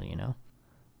was real,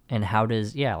 And how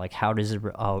does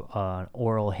an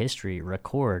oral history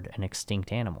record an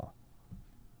extinct animal?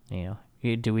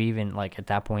 Do we even, like, at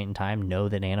that point in time know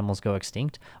that animals go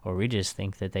extinct, or we just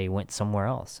think that they went somewhere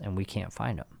else and we can't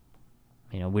find them?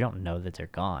 We don't know that they're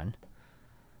gone,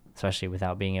 especially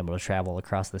without being able to travel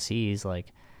across the seas.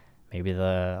 Like, maybe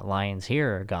the lions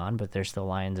here are gone, but there's still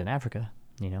lions in Africa,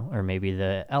 or maybe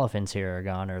the elephants here are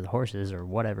gone, or the horses or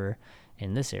whatever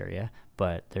in this area,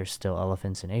 but there's still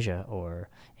elephants in Asia, or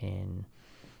in,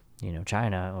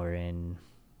 China, or in,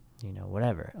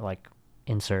 whatever. Like,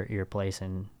 insert your place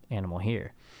in animal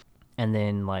here. And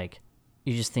then, like,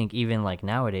 you just think, even like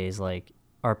nowadays, like,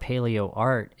 our paleo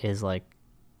art is like,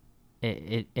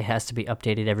 it has to be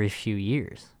updated every few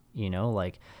years,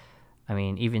 like, I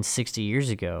mean, even 60 years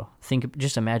ago,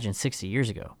 just imagine 60 years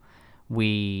ago,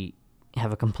 we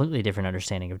have a completely different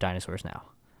understanding of dinosaurs now.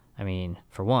 I mean,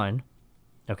 for one,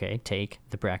 okay, take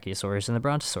the Brachiosaurus and the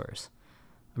Brontosaurus.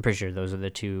 I'm pretty sure those are the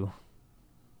two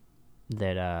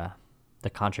that the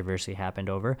controversy happened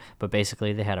over. But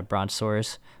basically, they had a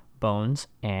Brontosaurus bones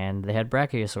and they had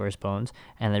Brachiosaurus bones,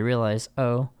 and they realized,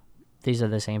 oh, these are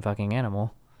the same fucking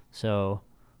animal. So,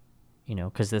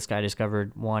 because this guy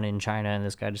discovered one in China and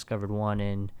this guy discovered one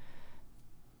in,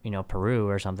 Peru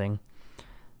or something.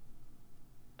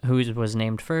 Who was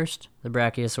named first? The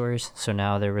Brachiosaurus. So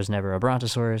now there was never a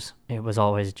Brontosaurus. It was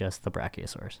always just the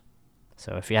Brachiosaurus.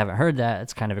 So if you haven't heard that,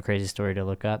 it's kind of a crazy story to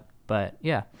look up. But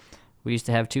yeah, we used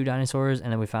to have two dinosaurs,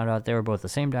 and then we found out they were both the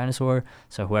same dinosaur.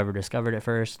 So whoever discovered it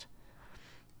first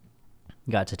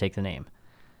got to take the name.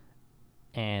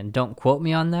 And don't quote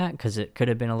me on that, because it could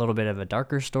have been a little bit of a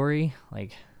darker story.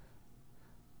 Like,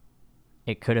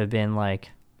 it could have been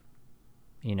like,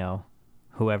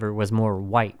 whoever was more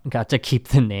white got to keep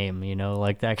the name,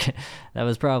 like that. That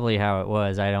was probably how it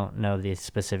was. I don't know the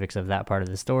specifics of that part of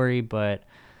the story, but,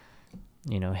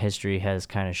 history has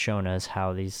kind of shown us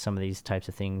how some of these types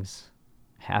of things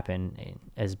happen.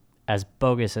 As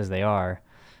bogus as they are,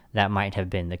 that might have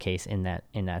been the case in that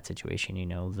situation.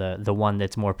 The one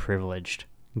that's more privileged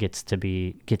gets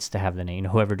to have the name.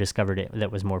 Whoever discovered it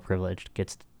that was more privileged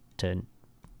gets to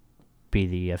be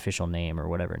the official name or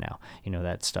whatever. Now,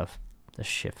 that stuff, this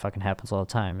shit fucking happens all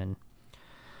the time, and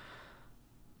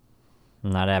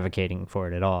I'm not advocating for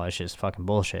it at all. It's just fucking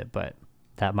bullshit, but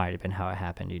that might have been how it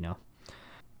happened.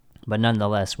 But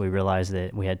nonetheless, we realized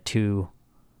that we had two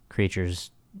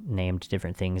creatures named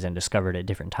different things and discovered at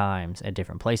different times at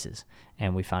different places,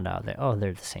 and we found out that, oh,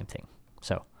 they're the same thing.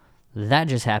 So that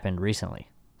just happened recently.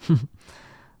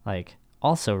 Like,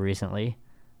 also recently,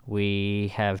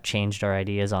 we have changed our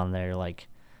ideas on their, like,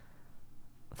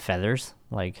 feathers.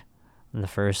 Like, in the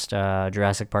first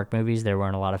Jurassic Park movies, there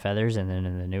weren't a lot of feathers, and then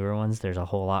in the newer ones, there's a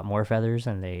whole lot more feathers,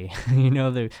 and they,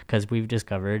 because we've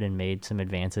discovered and made some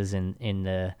advances in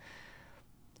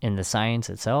the science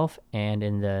itself and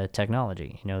in the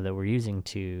technology, that we're using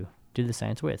to do the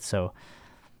science with. So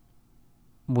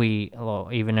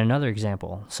even another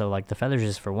example. So, like, the feathers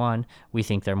is for one, we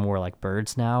think they're more like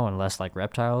birds now and less like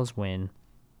reptiles, when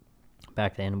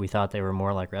back then we thought they were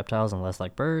more like reptiles and less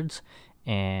like birds.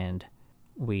 And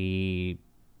we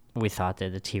thought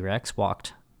that the T-Rex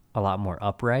walked a lot more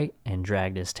upright and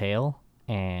dragged his tail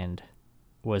and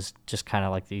was just kind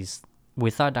of like these. We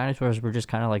thought dinosaurs were just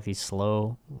kind of like these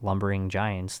slow, lumbering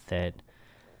giants that,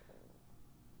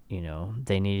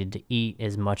 they needed to eat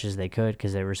as much as they could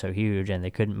because they were so huge and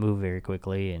they couldn't move very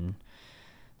quickly. And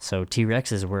so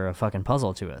T-Rexes were a fucking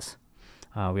puzzle to us.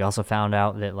 We also found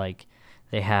out that, like,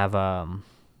 they have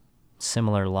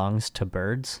similar lungs to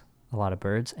birds, a lot of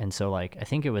birds. And so, like, I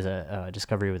think it was a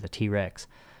discovery with a T-Rex.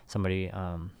 Somebody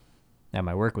at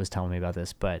my work was telling me about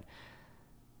this, but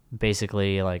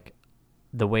basically, like,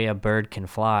 the way a bird can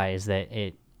fly is that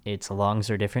its lungs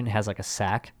are different. It has, like, a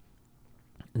sac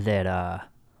that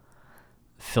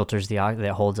filters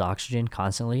that holds oxygen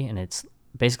constantly, and it's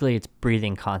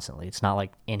breathing constantly. It's not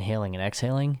like inhaling and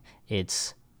exhaling.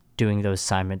 It's doing those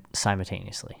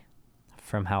simultaneously,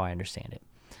 from how I understand it.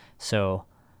 So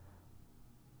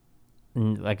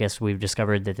I guess we've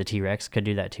discovered that the T-Rex could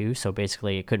do that too. So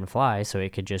basically, it couldn't fly, so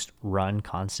it could just run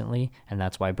constantly, and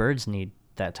that's why birds need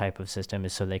that type of system,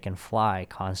 is so they can fly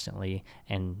constantly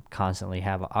and constantly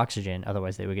have oxygen.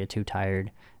 Otherwise, they would get too tired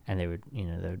and they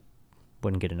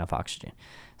wouldn't get enough oxygen.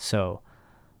 So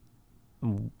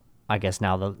I guess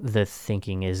now the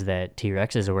thinking is that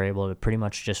T-Rexes were able to pretty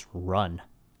much just run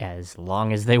as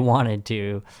long as they wanted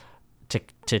to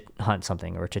hunt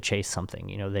something or to chase something.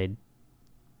 They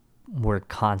were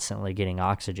constantly getting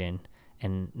oxygen,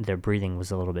 and their breathing was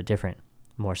a little bit different,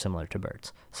 more similar to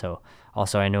birds. So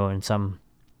also, I know in some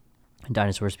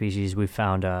dinosaur species we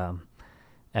found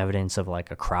evidence of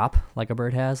like a crop like a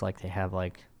bird has. Like they have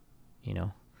like, you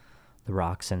know, the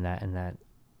rocks in that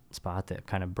spot that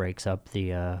kind of breaks up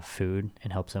the food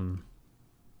and helps them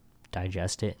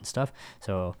digest it and stuff.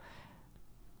 So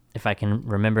if I can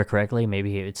remember correctly,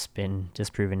 maybe it's been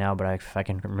disproven now, but if I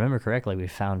can remember correctly, we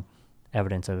found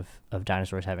evidence of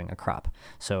dinosaurs having a crop.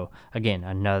 So again,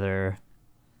 another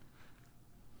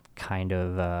kind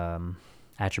of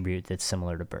attribute that's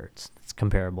similar to birds. It's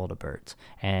comparable to birds.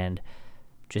 And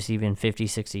just even 50,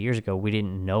 60 years ago, we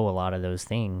didn't know a lot of those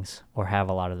things or have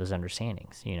a lot of those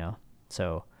understandings, you know?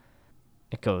 So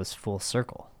it goes full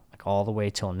circle. Like all the way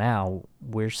till now,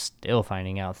 we're still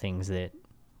finding out things that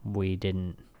we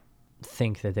didn't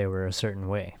think that they were a certain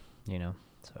way, you know?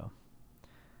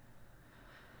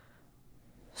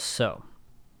 So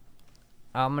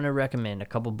I'm going to recommend a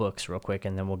couple books real quick,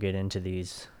 and then we'll get into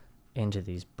these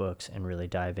books and really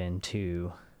dive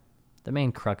into the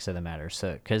main crux of the matter.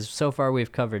 So, because so far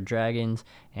we've covered dragons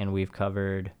and we've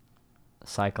covered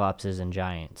cyclopses and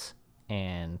giants,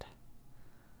 and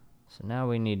so now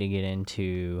we need to get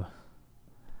into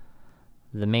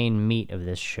the main meat of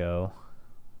this show,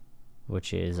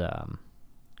 which is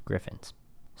Griffins.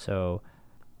 So,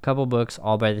 a couple books,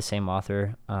 all by the same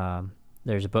author.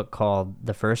 There's a book called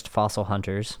The First Fossil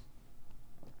Hunters,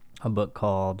 a book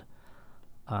called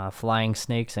Flying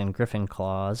Snakes and Griffin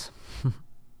Claws,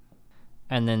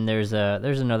 and then there's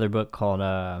another book called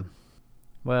never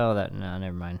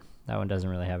mind. That one doesn't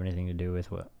really have anything to do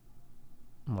with what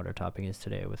our topic is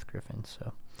today with griffins.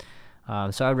 So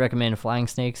I'd recommend Flying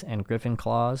Snakes and Griffin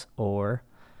Claws, or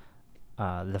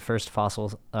the first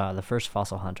fossil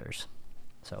hunters.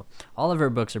 So all of her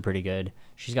books are pretty good.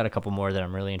 She's got a couple more that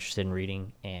I'm really interested in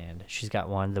reading, and she's got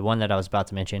the one that I was about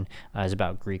to mention is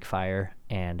about Greek fire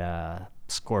and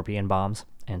scorpion bombs,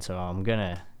 and so I'm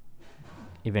gonna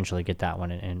eventually get that one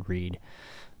and read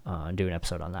do an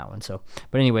episode on that one. So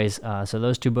but anyways, so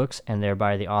those two books, and they're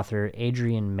by the author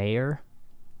Adrian Mayer.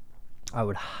 I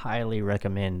would highly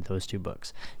recommend those two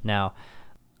books. Now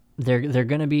they're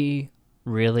gonna be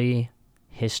really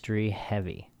history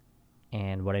heavy,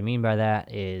 and what I mean by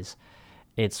that is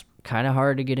it's kind of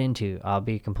hard to get into. I'll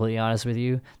be completely honest with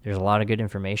you. There's a lot of good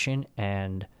information,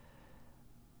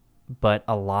 but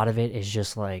a lot of it is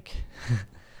just like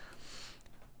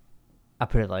I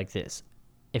put it like this.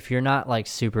 If you're not like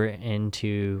super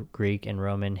into Greek and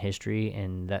Roman history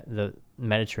and the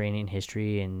Mediterranean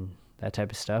history and that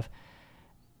type of stuff,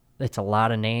 it's a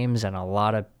lot of names and a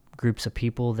lot of groups of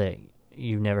people that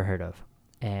you've never heard of.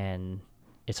 And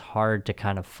it's hard to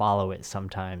kind of follow it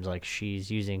sometimes. Like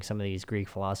she's using some of these Greek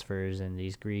philosophers and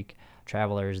these Greek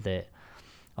travelers that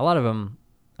a lot of them,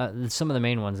 some of the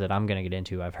main ones that I'm going to get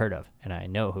into I've heard of and I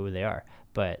know who they are,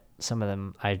 but some of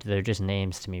them they're just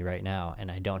names to me right now,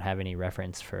 and I don't have any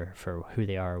reference for who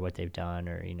they are or what they've done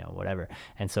or whatever.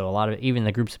 And so a lot of even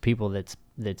the groups of people that's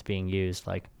being used,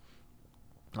 like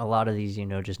a lot of these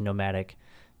just nomadic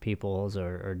peoples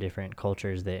or different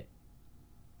cultures that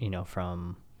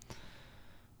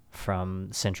from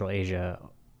Central Asia,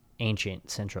 ancient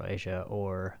Central Asia,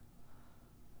 or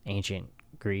ancient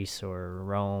Greece or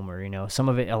Rome, or some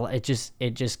of it's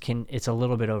a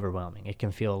little bit overwhelming. It can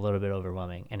feel a little bit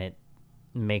overwhelming, and it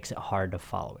makes it hard to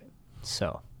follow it.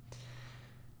 So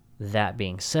that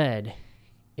being said,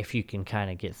 if you can kind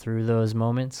of get through those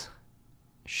moments,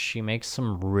 she makes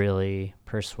some really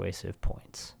persuasive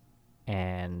points.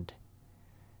 And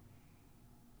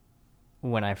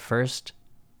when I first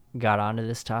got onto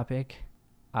this topic,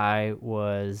 I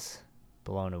was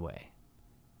blown away.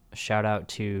 Shout out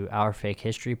to Our Fake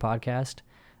History podcast.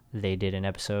 They did an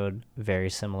episode very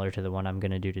similar to the one I'm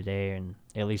going to do today, and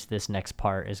at least this next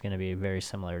part is going to be very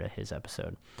similar to his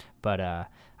episode. But I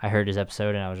heard his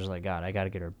episode, and I was just like, God, I got to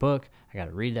get her book. I got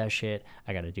to read that shit.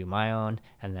 I got to do my own,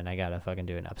 and then I got to fucking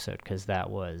do an episode, because that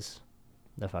was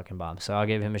the fucking bomb. So I'll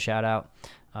give him a shout out.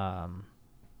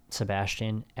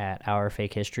 Sebastian at Our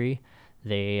Fake History.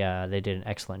 They did an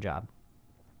excellent job.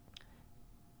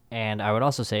 And I would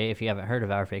also say, if you haven't heard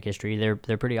of Our Fake History,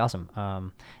 they're pretty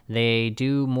awesome. They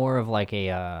do more of like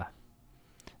they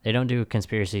don't do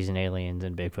conspiracies and aliens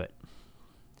and Bigfoot.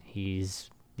 He's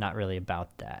not really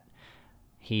about that.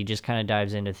 He just kind of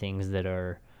dives into things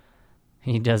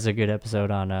he does a good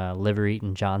episode on Liver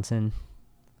Eaton Johnson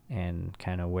and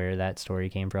kind of where that story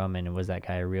came from, and was that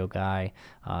guy a real guy?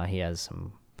 He has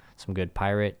some good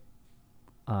pirate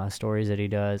stories that he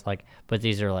does, but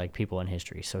these are like people in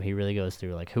history, so he really goes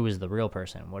through like, who is the real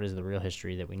person, what is the real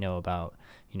history that we know about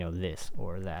this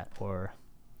or that, or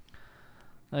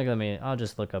like I'll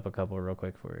just look up a couple real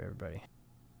quick for everybody.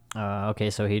 Okay,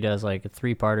 so he does like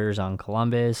 3-parters on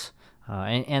Columbus,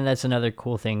 And that's another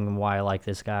cool thing why I like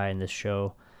this guy and this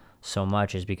show so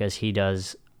much, is because he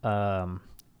does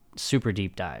super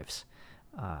deep dives.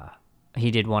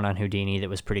 He did one on Houdini that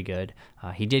was pretty good.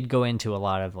 He did go into a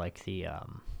lot of like the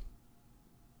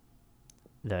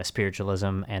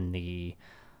spiritualism and the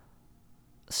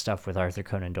stuff with Arthur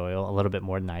Conan Doyle a little bit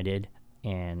more than I did,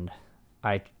 and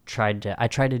I tried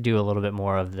to do a little bit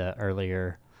more of the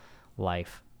earlier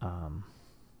life,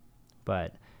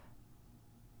 but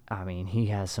I mean, he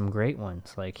has some great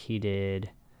ones. Like, he did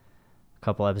a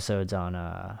couple episodes on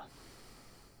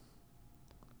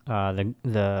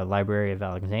the Library of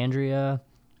Alexandria.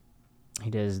 He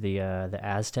does the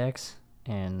Aztecs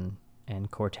and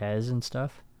Cortez and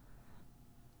stuff.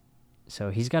 So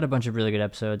he's got a bunch of really good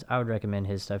episodes. I would recommend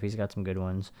his stuff. He's got some good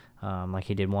ones. Like,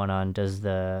 he did one on does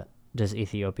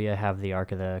Ethiopia have the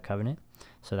Ark of the Covenant?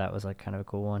 So that was like kind of a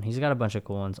cool one. He's got a bunch of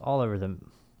cool ones all over the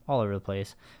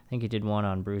place. I think he did one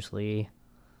on Bruce Lee.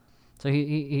 So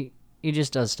he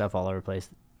just does stuff all over the place,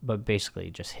 but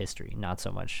basically just history, not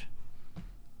so much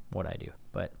what I do.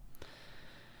 But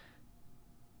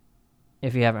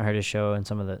if you haven't heard his show and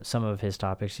some of his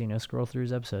topics, scroll through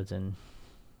his episodes and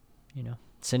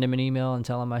send him an email and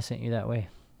tell him I sent you that way.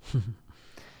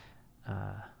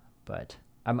 But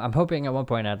I'm hoping at one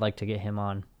point I'd like to get him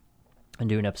on and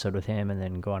do an episode with him and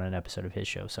then go on an episode of his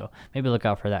show. So maybe look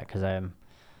out for that, because I'm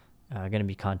going to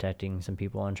be contacting some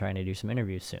people and trying to do some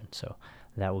interviews soon. So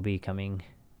that will be coming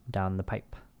down the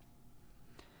pipe.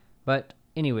 But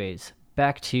anyways,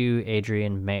 back to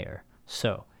Adrienne Mayer.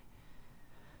 So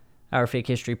our Fake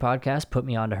History podcast put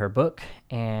me onto her book,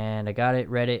 and I got it,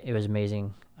 read it. It was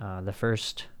amazing. The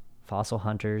First Fossil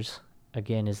Hunters,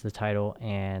 again, is the title.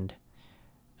 And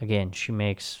again, she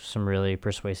makes some really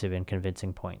persuasive and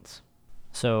convincing points.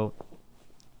 So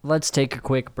let's take a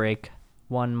quick break.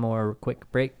 One more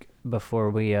quick break before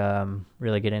we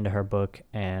really get into her book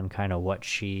and kind of what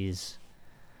she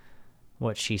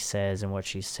says and what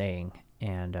she's saying.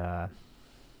 And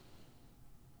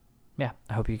yeah,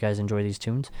 I hope you guys enjoy these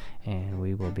tunes, and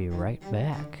we will be right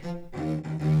back.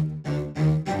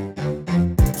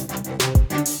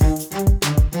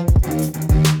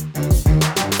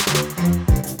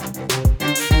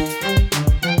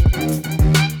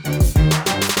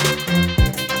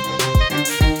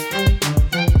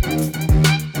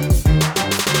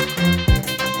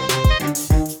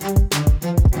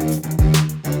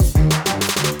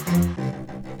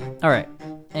 All right,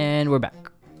 and we're back.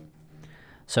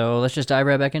 So let's just dive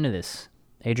right back into this.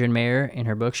 Adrienne Mayer, in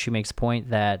her book, she makes a point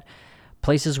that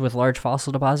places with large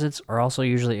fossil deposits are also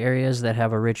usually areas that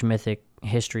have a rich mythic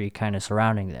history kind of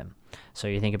surrounding them. So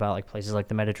you think about like places like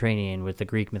the Mediterranean with the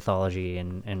Greek mythology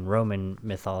and Roman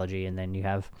mythology, and then you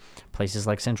have places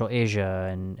like Central Asia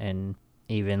and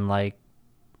even like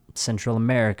Central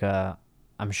America.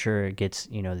 I'm sure it gets,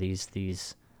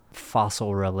 these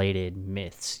fossil related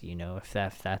myths,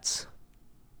 if that's,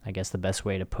 I guess, the best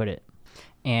way to put it.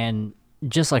 And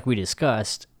just like we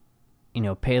discussed,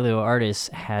 paleo artists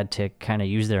had to kind of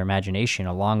use their imagination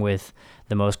along with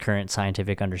the most current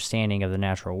scientific understanding of the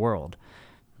natural world,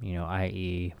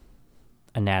 i.e.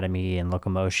 anatomy and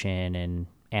locomotion and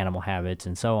animal habits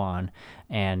and so on,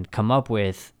 and come up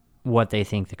with what they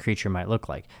think the creature might look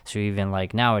like. So even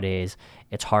like nowadays,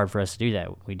 it's hard for us to do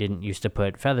that. We didn't used to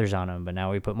put feathers on them, but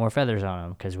now we put more feathers on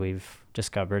them because we've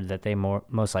discovered that they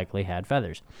most likely had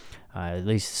feathers. At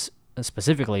least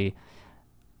specifically,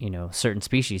 certain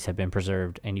species have been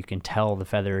preserved, and you can tell the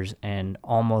feathers and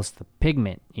almost the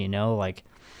pigment, like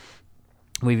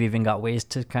we've even got ways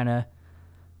to kind of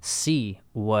see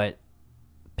what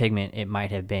pigment it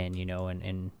might have been,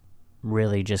 and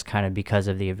really just kind of because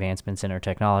of the advancements in our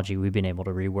technology, we've been able to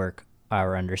rework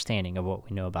our understanding of what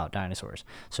we know about dinosaurs.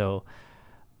 So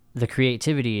the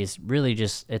creativity is really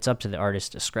just, it's up to the artist's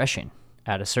discretion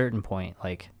at a certain point.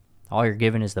 Like, all you're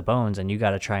given is the bones, and you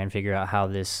got to try and figure out how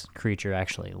this creature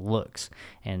actually looks.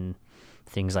 And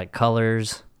things like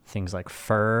colors, things like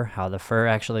fur, how the fur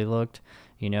actually looked,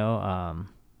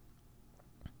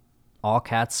 all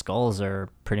cats' skulls are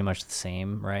pretty much the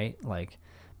same, right? Like,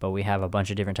 but we have a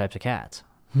bunch of different types of cats.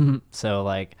 So,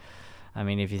 like, I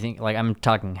mean, if you think, like, I'm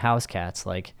talking house cats,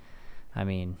 like, I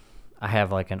mean, I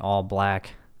have, like, an all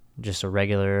black, just a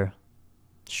regular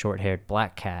short-haired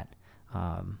black cat.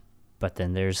 But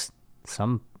then there's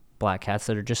some black cats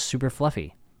that are just super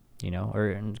fluffy,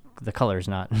 or the color's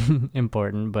not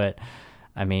important, but,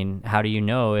 I mean, how do you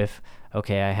know if,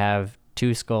 okay, I have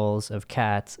two skulls of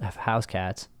cats, of house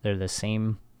cats, they're the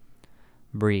same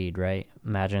breed, right?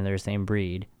 Imagine they're the same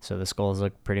breed, so the skulls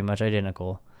look pretty much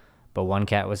identical, but one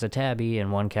cat was a tabby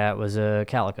and one cat was a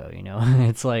calico.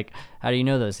 It's like, how do you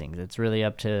know those things? It's really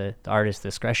up to the artist's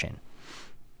discretion.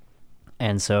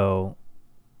 And so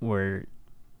we're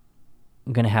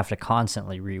going to have to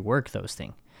constantly rework those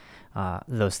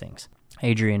things.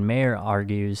 Adrian Mayer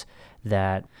argues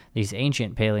that these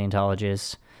ancient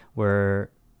paleontologists were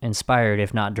inspired,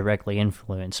 if not directly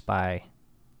influenced, by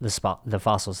the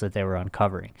fossils that they were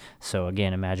uncovering. So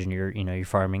again, imagine you're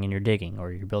farming and you're digging,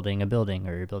 or you're building a building,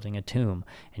 or you're building a tomb,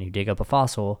 and you dig up a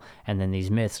fossil, and then these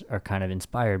myths are kind of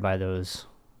inspired by those,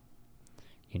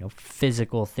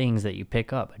 physical things that you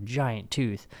pick up. A giant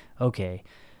tooth. Okay,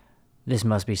 this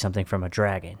must be something from a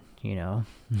dragon,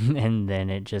 and then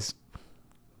it just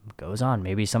goes on.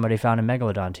 Maybe somebody found a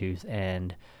megalodon tooth,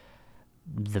 and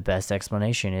the best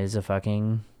explanation is a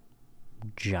fucking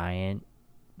giant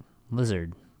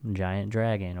lizard, giant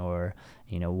dragon, or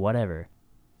whatever.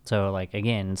 So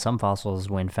again, some fossils,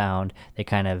 when found, they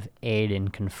kind of aid in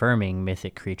confirming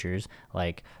mythic creatures,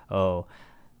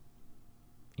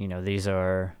 these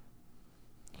are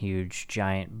huge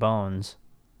giant bones,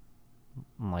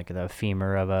 like the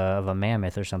femur of a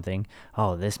mammoth or something.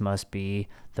 Oh, this must be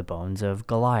the bones of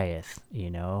Goliath,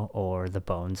 or the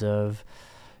bones of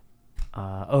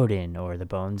Odin, or the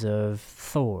bones of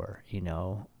Thor,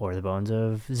 or the bones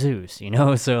of Zeus,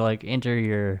 so enter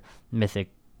your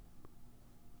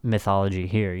mythology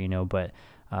here, but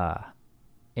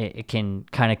it can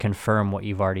kind of confirm what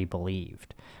you've already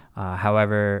believed.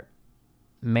 However,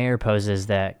 Mayer poses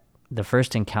that the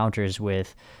first encounters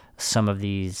with some of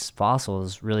these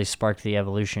fossils really sparked the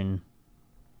evolutionary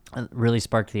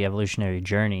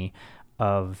journey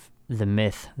of the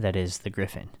myth that is the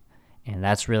griffin. And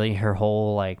that's really her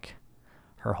whole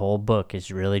book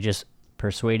is really just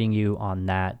persuading you on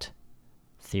that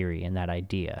theory and that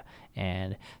idea.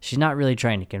 And she's not really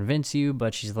trying to convince you,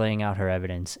 but she's laying out her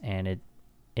evidence, and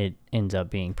it ends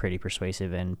up being pretty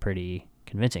persuasive and pretty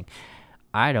convincing.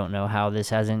 I don't know how this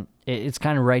hasn't... It's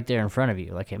kind of right there in front of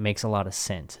you. It makes a lot of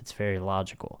sense. It's very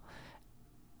logical.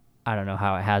 I don't know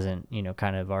how it hasn't,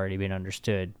 kind of already been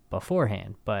understood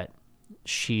beforehand, but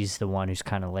she's the one who's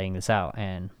kind of laying this out.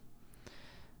 And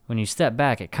when you step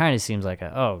back, it kind of seems like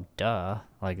oh, duh,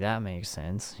 that makes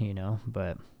sense,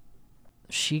 but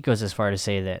she goes as far to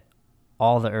say that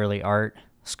all the early art,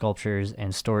 sculptures,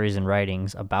 and stories and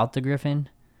writings about the griffin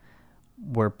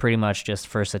were pretty much just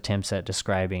first attempts at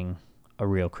describing a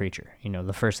real creature.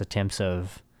 The first attempts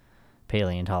of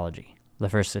paleontology, the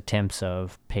first attempts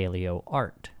of paleo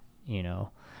art,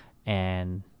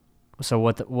 and so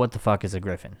what the fuck is a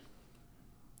griffin?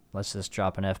 Let's just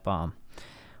drop an F-bomb.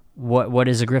 What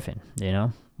is a griffin?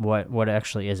 What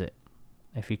actually is it?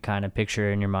 If you kind of picture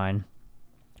it in your mind,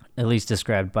 at least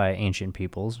described by ancient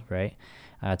peoples, right?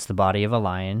 It's the body of a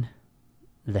lion,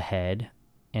 the head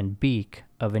and beak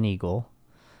of an eagle,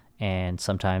 and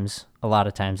a lot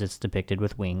of times it's depicted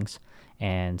with wings,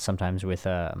 and sometimes with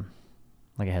it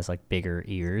has bigger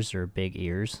ears, or big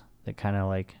ears that kind of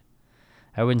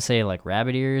I wouldn't say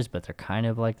rabbit ears, but they're kind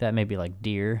of like that, maybe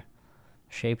deer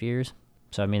shaped ears.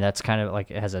 So that's kind of it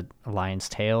has a lion's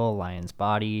tail, lion's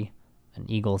body, an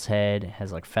eagle's head. It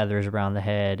has feathers around the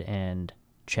head and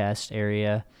chest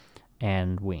area,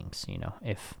 and wings.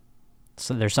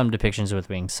 So there's some depictions with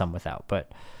wings, some without,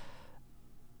 but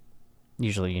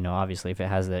usually, obviously, if it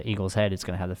has the eagle's head, it's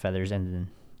going to have the feathers and then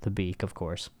the beak, of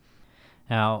course.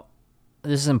 Now,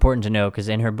 this is important to know because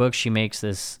in her book, she makes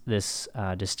this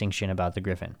distinction about the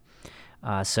griffin.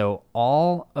 So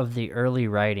all of the early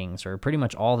writings, or pretty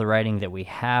much all the writing that we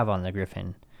have on the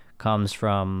griffin, comes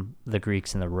from the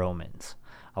Greeks and the Romans.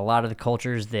 A lot of the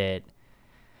cultures that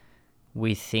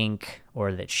we think,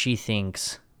 or that she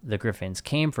thinks the griffins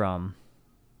came from,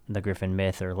 the griffin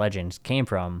myth or legends came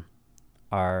from,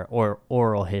 are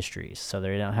oral histories. So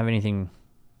they don't have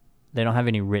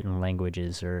any written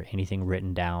languages or anything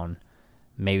written down.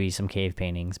 Maybe some cave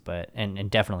paintings, but and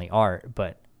definitely art,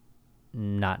 but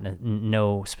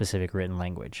no specific written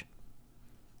language.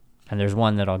 And there's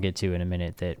one that I'll get to in a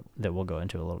minute that we'll go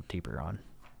into a little deeper on.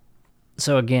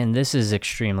 So again, this is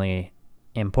extremely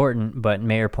important, but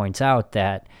Mayer points out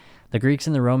that the Greeks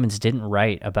and the Romans didn't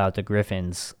write about the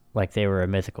griffins like they were a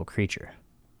mythical creature.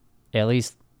 At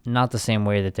least not the same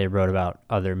way that they wrote about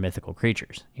other mythical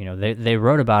creatures. They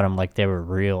wrote about them like they were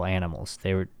real animals.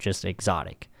 They were just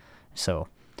exotic. So,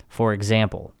 for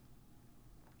example,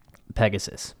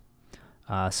 Pegasus.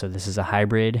 So this is a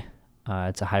hybrid.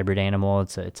 It's a hybrid animal.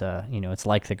 It's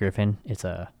like the griffin. It's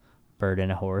a bird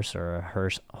and a horse, or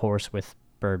a horse with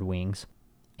bird wings.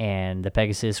 And the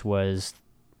Pegasus was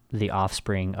the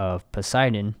offspring of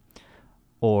Poseidon,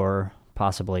 or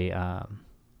possibly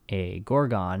a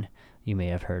gorgon you may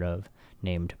have heard of,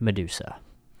 named Medusa.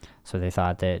 So they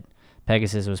thought that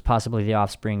Pegasus was possibly the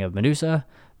offspring of Medusa,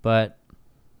 but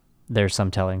there's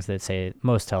some tellings that say,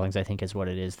 most tellings I think is what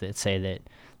it is, that say that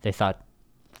they thought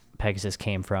Pegasus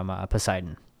came from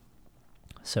Poseidon.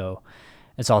 So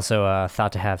it's also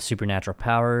thought to have supernatural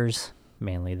powers,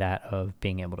 mainly that of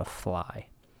being able to fly.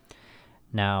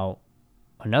 Now,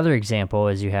 another example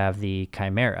is you have the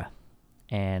Chimera.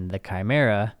 And the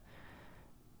Chimera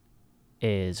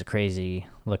is a crazy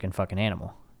looking fucking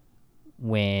animal.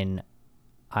 When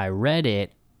I read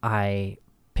it, I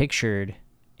pictured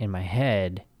in my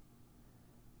head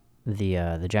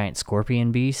the giant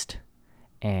scorpion beast,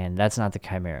 and that's not the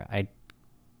Chimera. I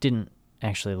didn't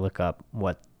actually look up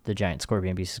what the giant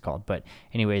scorpion beast is called, but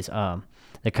anyways,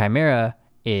 the Chimera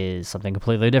is something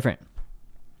completely different.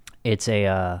 It's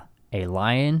a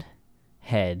lion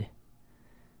head.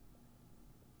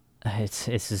 It's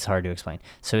just hard to explain.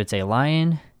 So it's a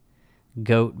lion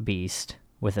goat beast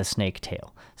with a snake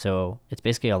tail. So it's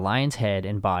basically a lion's head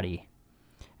and body,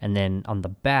 and then on the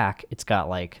back it's got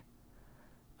like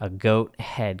a goat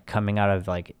head coming out of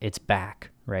like its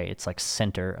back, right? It's like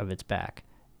center of its back.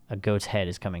 A goat's head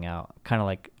is coming out, kind of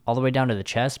like all the way down to the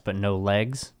chest, but no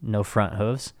legs, no front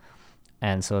hooves.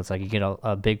 And so it's like you get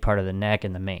a big part of the neck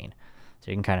and the mane. So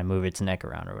you can kind of move its neck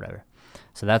around or whatever.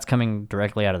 So that's coming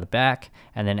directly out of the back,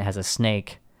 and then it has a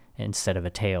snake instead of a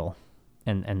tail.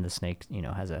 And the snake,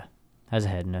 has a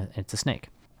head, and it's a snake.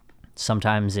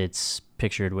 Sometimes it's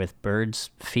pictured with birds'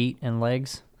 feet and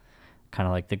legs, kind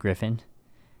of like the griffin.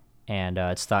 And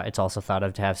it's also thought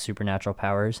of to have supernatural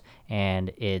powers,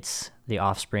 and it's the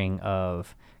offspring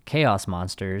of chaos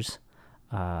monsters,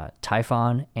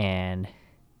 Typhon and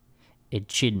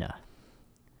Echidna.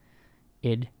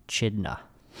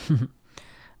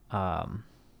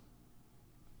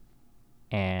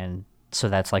 And so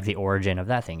that's like the origin of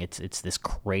that thing. It's this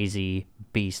crazy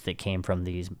beast that came from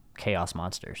these chaos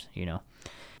monsters,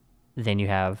 Then you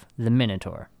have the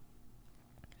Minotaur.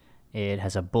 It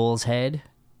has a bull's head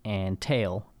and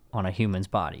tail on a human's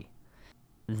body.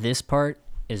 This part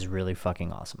is really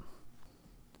fucking awesome.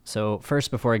 So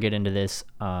first, before I get into this,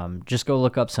 just go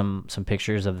look up some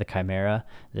pictures of the Chimera,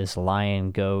 this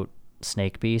lion, goat,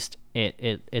 snake beast.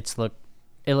 It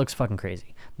looks fucking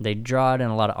crazy. They draw it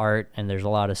in a lot of art, and there's a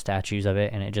lot of statues of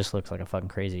it, and it just looks like a fucking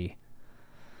crazy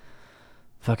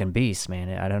fucking beast, man.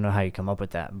 I don't know how you come up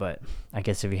with that, but I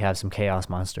guess if you have some chaos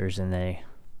monsters and they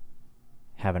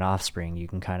have an offspring, you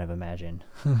can kind of imagine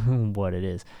what it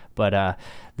is. But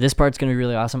this part's going to be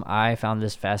really awesome. I found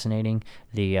this fascinating,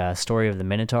 the story of the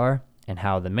Minotaur and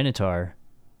how the Minotaur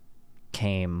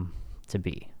came to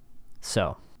be.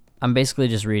 So I'm basically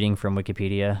just reading from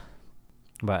Wikipedia,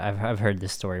 but I've heard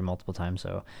this story multiple times,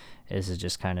 so this is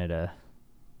just kind of to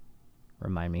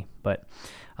remind me. But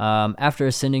after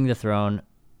ascending the throne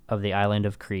of the island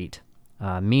of Crete,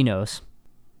 Minos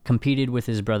competed with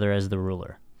his brother as the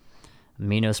ruler.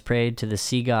 Minos prayed to the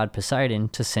sea god Poseidon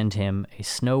to send him a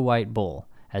snow-white bull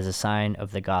as a sign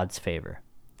of the god's favor.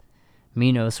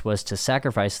 Minos was to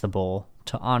sacrifice the bull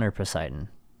to honor Poseidon,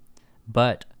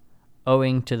 but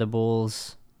owing to the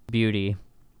bull's beauty,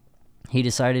 he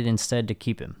decided instead to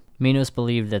keep him. Minos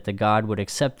believed that the god would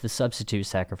accept the substitute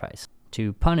sacrifice.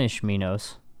 To punish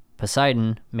Minos,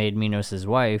 Poseidon made Minos'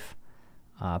 wife,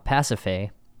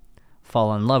 Pasiphae,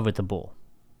 fall in love with the bull,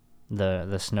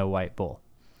 the snow-white bull.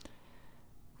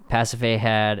 Pasiphae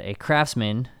had a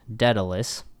craftsman,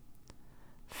 Daedalus,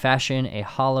 fashion a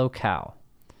hollow cow,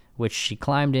 which she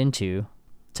climbed into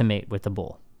to mate with the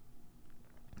bull.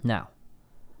 Now,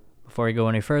 before we go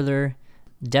any further,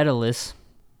 Daedalus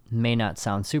may not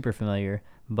sound super familiar,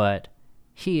 but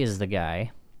he is the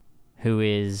guy who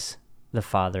is the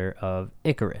father of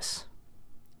Icarus.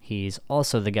 He's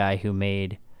also the guy who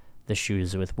made the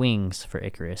shoes with wings for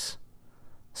Icarus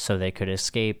so they could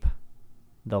escape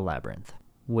the labyrinth,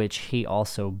 which he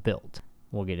also built.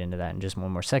 We'll get into that in just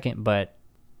one more second, but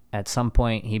at some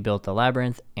point he built the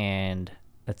labyrinth, and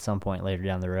at some point later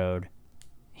down the road,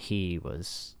 he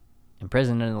was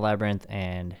imprisoned in the labyrinth,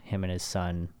 and him and his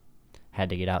son had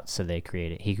to get out, so they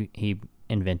created, he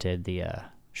invented the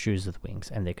shoes with wings,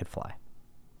 and they could fly.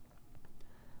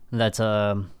 That's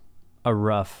a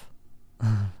rough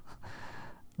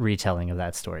retelling of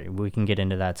that story. We can get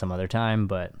into that some other time,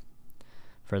 but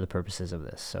for the purposes of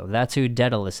this. So that's who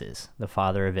Daedalus is, the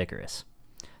father of Icarus.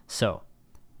 So,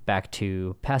 back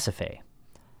to Pasiphae.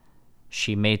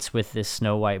 She mates with this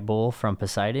snow-white bull from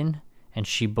Poseidon, and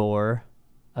she bore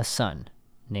a son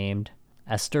named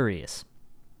Asturias.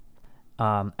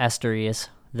 Asturias,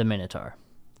 the Minotaur.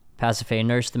 Pasiphae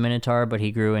nursed the Minotaur, but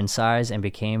he grew in size and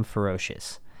became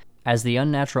ferocious. As the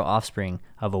unnatural offspring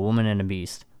of a woman and a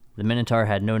beast, the Minotaur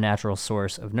had no natural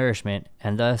source of nourishment,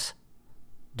 and thus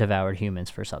devoured humans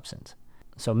for substance.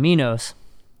 So Minos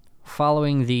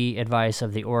following the advice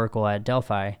of the oracle at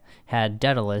Delphi, had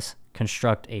Daedalus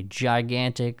construct a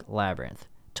gigantic labyrinth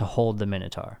to hold the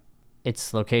Minotaur.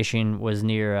 Its location was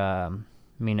near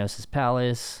Minos'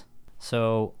 palace.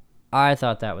 So I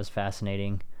thought that was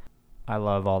fascinating. I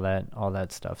love all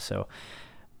that stuff. So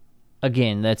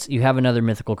again, you have another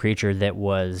mythical creature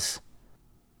that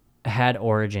had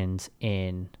origins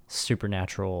in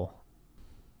supernatural,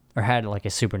 or had like a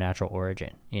supernatural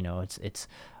origin. It's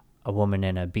a woman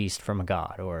and a beast from a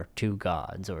god, or two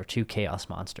gods, or two chaos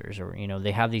monsters, or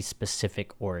they have these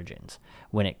specific origins.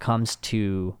 When it comes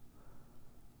to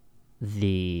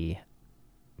the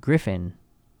Griffin,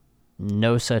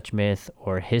 no such myth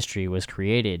or history was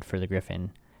created for the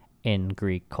Griffin in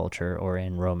Greek culture or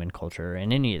in Roman culture or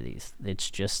in any of these.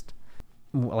 It's just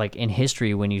like in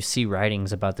history, when you see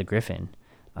writings about the Griffin,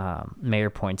 Mayer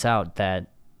points out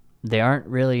that there aren't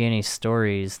really any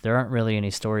stories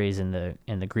in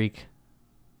the Greek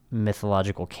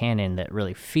mythological canon that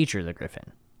really feature the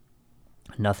Griffin.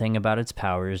 Nothing about its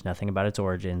powers, nothing about its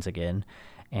origins again,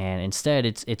 and instead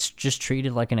it's just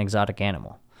treated like an exotic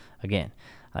animal. Again,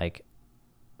 like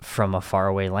from a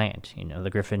faraway land. The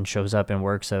Griffin shows up in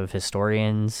works of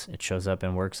historians, it shows up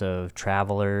in works of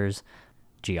travelers,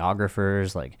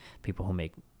 geographers, like people who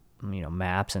make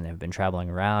maps and have been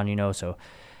traveling around, so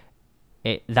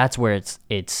that's where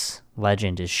its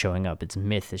legend is showing up, its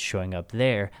myth is showing up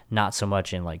there, not so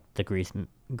much in like the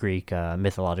Greek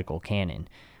mythological canon,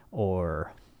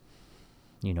 or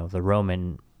the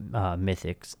Roman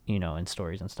mythics, and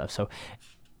stories and stuff.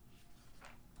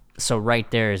 So right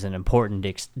there is an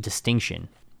important distinction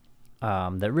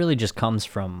that really just comes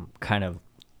from kind of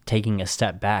taking a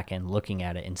step back and looking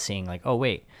at it and seeing like, oh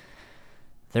wait,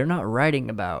 they're not writing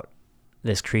about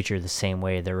this creature the same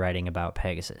way they're writing about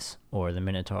Pegasus or the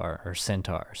Minotaur or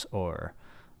centaurs or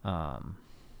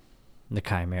the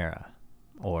Chimera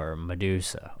or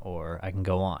Medusa, or I can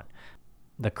go on,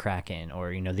 the Kraken,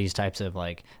 or these types of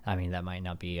that might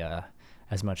not be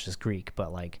as much as Greek,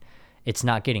 but like it's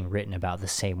not getting written about the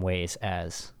same ways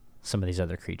as some of these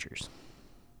other creatures.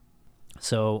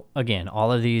 So again,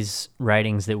 all of these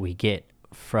writings that we get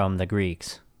from the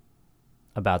Greeks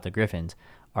about the Griffins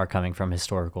are coming from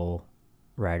historical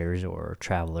writers or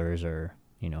travelers, or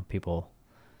people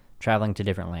traveling to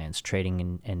different lands,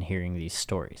 trading and hearing these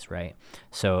stories, right?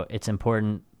 So it's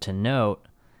important to note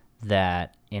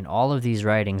that in all of these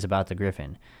writings about the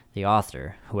Griffin, the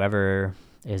author, whoever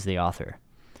is the author,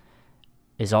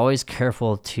 is always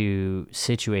careful to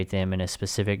situate them in a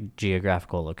specific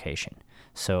geographical location.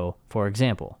 So, for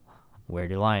example, where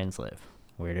do lions live?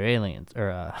 Where do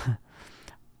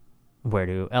where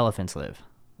do elephants live?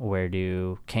 Where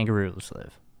do kangaroos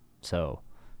live? So,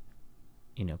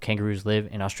 kangaroos live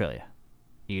in Australia.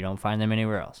 You don't find them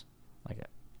anywhere else. Like,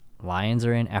 lions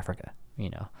are in Africa.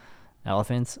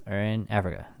 Elephants are in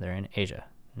Africa. They're in Asia.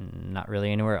 Not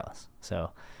really anywhere else.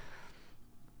 So,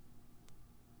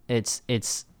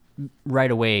 it's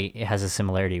right away, it has a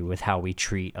similarity with how we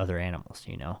treat other animals.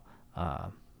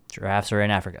 Giraffes are in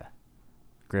Africa.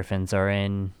 Griffins are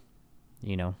in,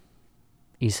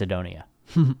 East Sidonia.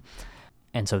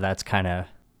 And so that's kind of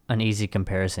an easy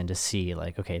comparison to see,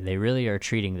 like, okay, they really are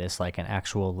treating this like an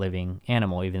actual living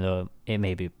animal, even though it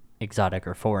may be exotic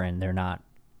or foreign.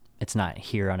 It's not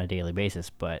here on a daily basis,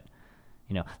 but,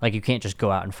 like you can't just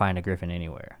go out and find a Griffin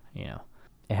anywhere.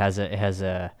 It has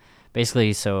a,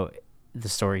 basically, so the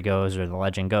story goes, or the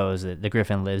legend goes, that the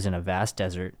Griffin lives in a vast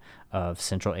desert of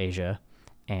Central Asia,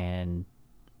 and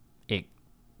it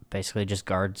basically just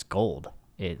guards gold.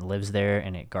 It lives there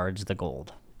and it guards the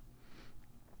gold.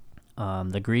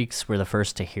 The Greeks were the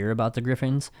first to hear about the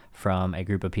Griffins from a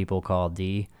group of people called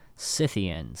the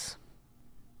Scythians.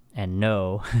 And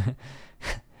no,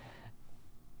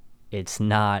 it's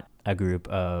not a group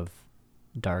of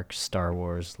dark Star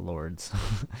Wars lords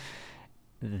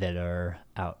that are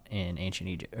out in ancient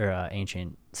Egypt, or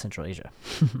ancient Central Asia.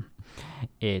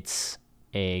 It's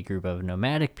a group of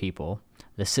nomadic people.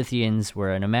 The Scythians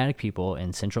were a nomadic people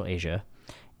in Central Asia,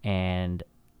 and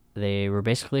they were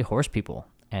basically horse people,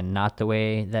 and not the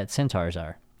way that centaurs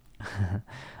are.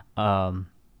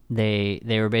 They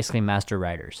were basically master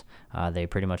riders. They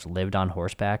pretty much lived on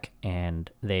horseback, and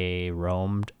they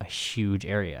roamed a huge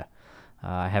area.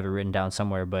 I have it written down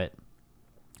somewhere, but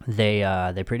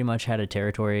they pretty much had a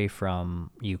territory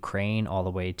from Ukraine all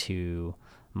the way to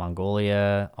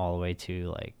Mongolia, all the way to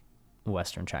like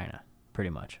Western China, pretty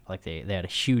much. Like they had a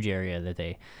huge area that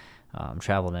they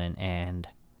traveled in, and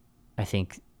I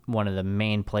think one of the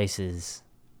main places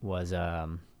was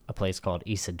a place called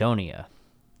East Sidonia,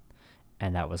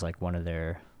 and that was like one of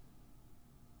their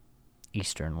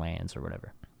eastern lands or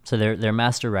whatever. So they're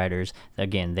master writers.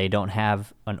 Again, they don't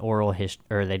have an oral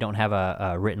or they don't have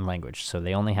a written language, so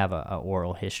they only have a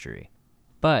oral history.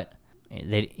 But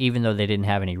even though they didn't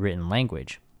have any written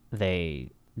language,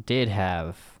 they did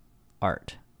have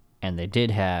art, and they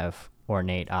did have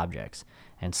ornate objects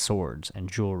and swords and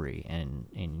jewelry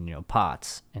and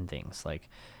pots and things. Like,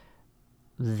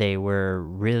 they were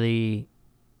really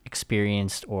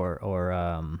experienced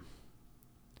or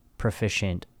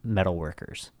proficient metal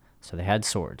workers. So they had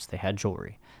swords, they had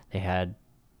jewelry, they had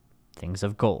things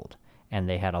of gold, and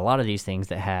they had a lot of these things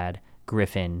that had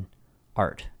griffin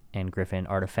art and griffin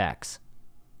artifacts,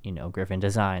 griffin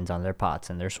designs on their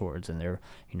pots and their swords and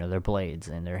their blades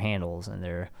and their handles and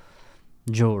their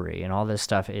jewelry, and all this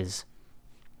stuff is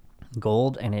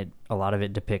gold, and a lot of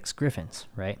it depicts griffins,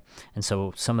 right? And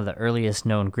so some of the earliest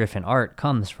known griffin art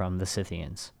comes from the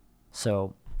Scythians.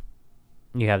 So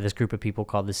you have this group of people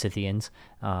called the Scythians.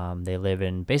 They live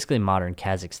in basically modern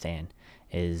Kazakhstan,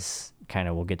 is kind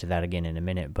of, we'll get to that again in a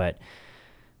minute, but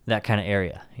that kind of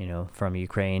area, from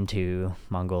Ukraine to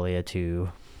Mongolia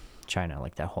to China,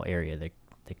 like that whole area, they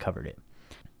covered it.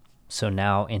 So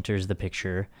now enters the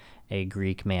picture a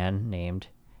Greek man named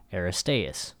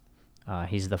Aristeas.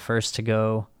 He's the first to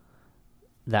go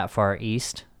that far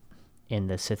east in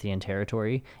the Scythian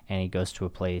territory, and he goes to a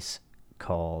place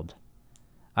called...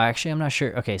 Actually, I'm not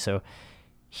sure. Okay, so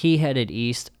he headed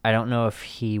east. I don't know if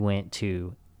he went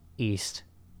to east,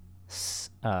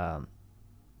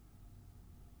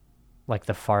 like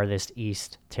the farthest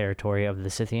east territory of the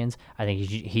Scythians. I think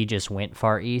he just went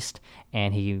far east,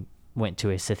 and he went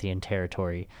to a Scythian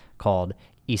territory called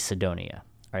East Sidonia.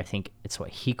 Or I think it's what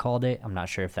he called it. I'm not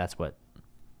sure if that's what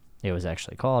it was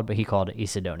actually called, but he called it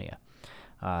East Sidonia.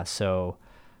 So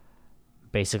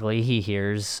basically, he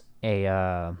hears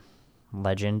a...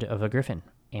 legend of a griffin,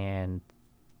 and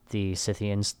the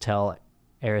Scythians tell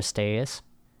Aristeas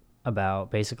about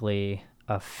basically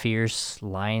a fierce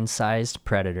lion-sized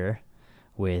predator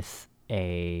with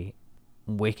a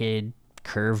wicked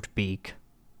curved beak,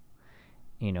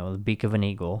 the beak of an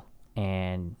eagle,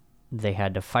 and they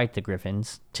had to fight the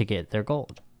griffins to get their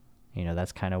gold.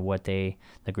 That's kind of what the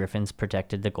griffins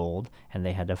protected the gold, and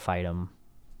they had to fight them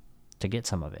to get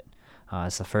some of it.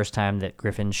 It's the first time that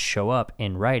griffins show up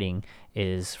in writing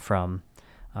is from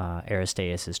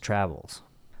Aristeas' travels.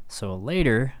 So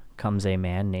later comes a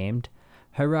man named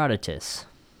Herodotus.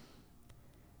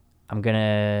 I'm going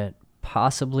to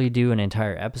possibly do an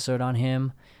entire episode on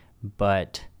him,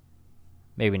 but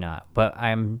maybe not. But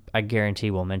I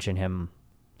guarantee we'll mention him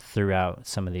throughout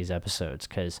some of these episodes,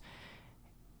 because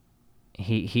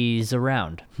he's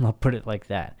around. I'll put it like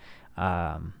that.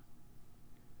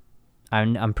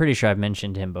 I'm pretty sure I've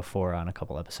mentioned him before on a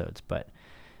couple episodes, but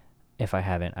if I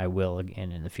haven't, I will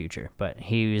again in the future. But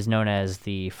he was known as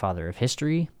the father of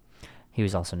history. He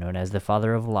was also known as the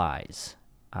father of lies.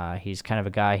 He's kind of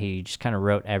a guy, he just kind of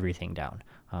wrote everything down,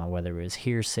 whether it was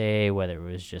hearsay, whether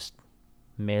it was just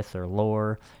myth or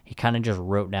lore. He kind of just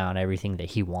wrote down everything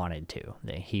that he wanted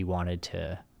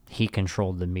to. He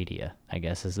controlled the media, I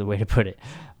guess is the way to put it.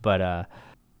 But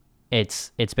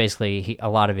it's basically, a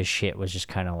lot of his shit was just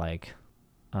kind of like...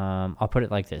 I'll put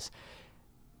it like this.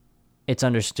 It's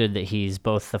understood that he's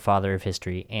both the father of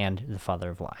history and the father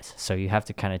of lies. So you have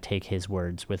to kind of take his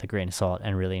words with a grain of salt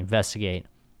and really investigate,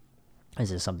 is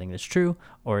this something that's true,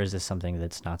 or is this something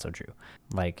that's not so true?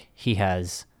 Like, he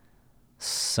has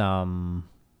some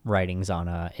writings on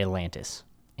Atlantis,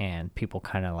 and people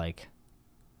kind of like,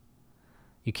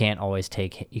 you can't always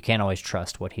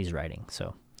trust what he's writing,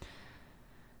 so...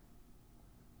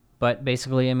 But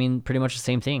basically, pretty much the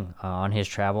same thing. On his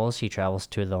travels, he travels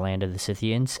to the land of the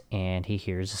Scythians, and he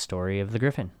hears a story of the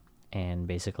griffin. And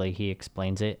basically, he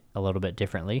explains it a little bit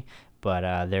differently.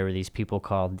 But there were these people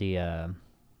called the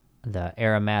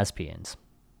Aramazpians.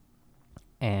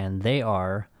 And they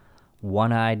are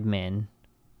one-eyed men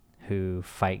who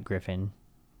fight griffins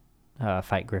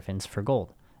for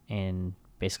gold in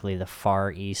basically the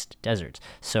Far East deserts.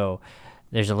 So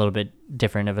there's a little bit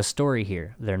different of a story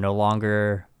here. They're no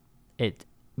longer...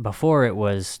 Before it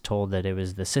was told that it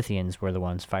was the Scythians were the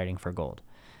ones fighting for gold.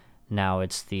 Now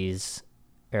it's these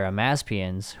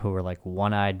Aramazpians who were like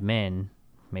one-eyed men,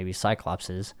 maybe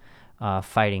cyclopses,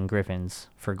 fighting griffins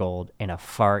for gold in a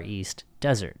Far East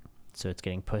desert. So it's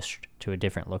getting pushed to a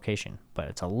different location, but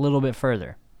it's a little bit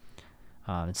further.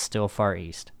 It's still Far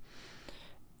East.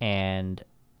 And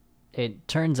it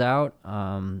turns out,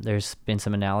 there's been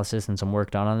some analysis and some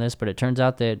work done on this, but it turns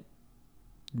out that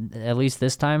at least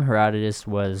this time, Herodotus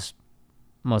was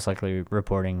most likely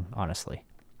reporting honestly.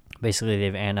 Basically,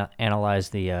 they've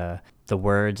analyzed the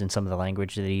words and some of the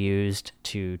language that he used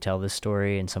to tell this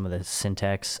story and some of the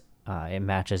syntax it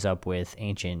matches up with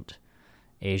ancient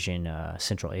Asian,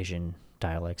 Central Asian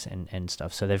dialects and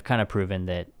stuff. So they've kind of proven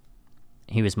that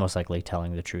he was most likely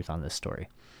telling the truth on this story.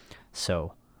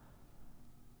 So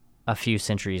a few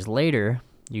centuries later,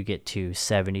 you get to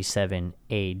 77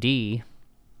 AD,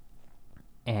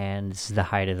 and it's the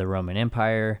height of the Roman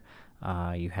Empire.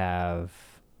 You have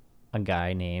a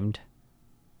guy named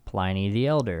Pliny the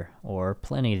Elder, or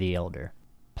Pliny the Elder.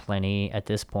 Pliny, at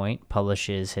this point,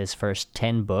 publishes his first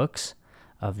 10 books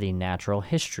of the natural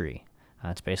history.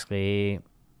 It's basically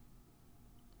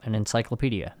an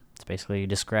encyclopedia. It's basically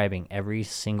describing every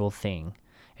single thing.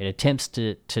 It attempts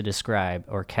to describe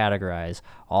or categorize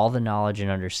all the knowledge and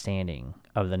understanding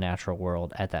of the natural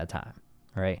world at that time,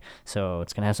 right? So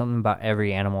it's going to have something about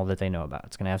every animal that they know about.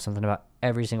 It's going to have something about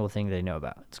every single thing they know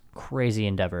about. It's a crazy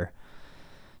endeavor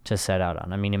to set out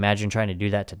on. I mean, imagine trying to do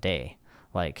that today.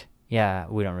 Like, yeah,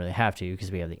 we don't really have to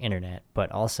because we have the internet,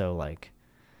 but also, like,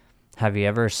 have you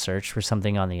ever searched for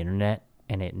something on the internet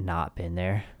and it not been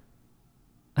there?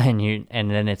 And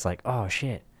then it's like, oh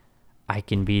shit, I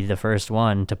can be the first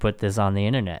one to put this on the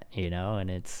internet, and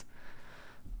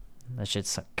that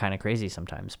shit's kind of crazy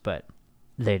sometimes, but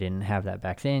they didn't have that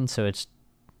back then. So it's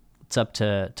up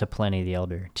to Pliny the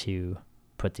Elder to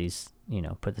put these,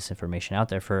 put this information out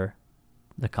there for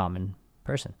the common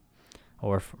person,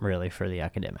 or really for the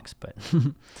academics. But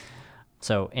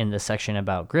so in the section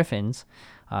about griffins,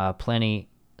 Pliny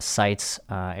cites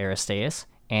Aristeas,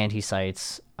 and he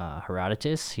cites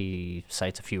Herodotus. He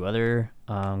cites a few other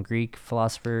Greek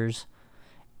philosophers,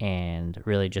 and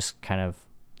really just kind of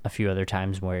a few other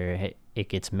times where it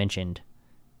gets mentioned.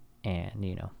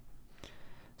 And,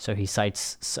 so he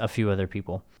cites a few other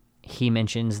people. He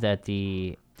mentions that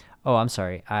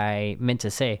I meant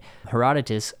to say,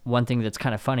 Herodotus, one thing that's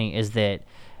kind of funny is that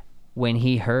when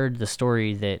he heard the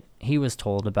story that he was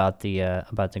told about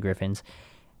the griffins,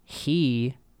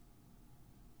 he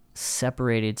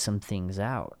separated some things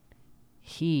out.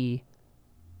 He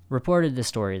reported the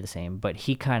story the same, but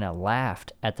he kind of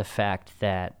laughed at the fact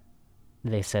that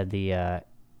they said the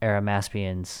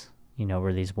Arimaspians,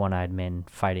 were these one-eyed men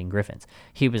fighting griffins.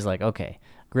 He was like, okay,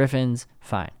 griffins,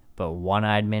 fine, but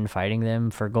one-eyed men fighting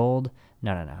them for gold?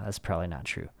 No, that's probably not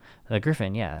true. The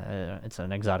griffin, yeah, it's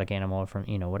an exotic animal from,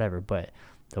 whatever, but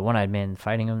the one-eyed men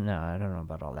fighting them? No, I don't know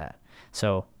about all that.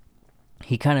 So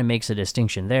he kind of makes a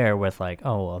distinction there with like,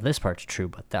 oh, well, this part's true,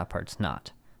 but that part's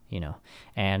not,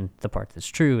 and the part that's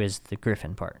true is the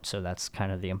griffin part. So that's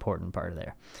kind of the important part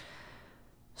there.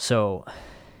 So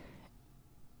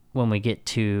when we get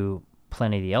to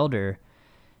Pliny the Elder,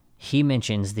 he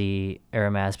mentions the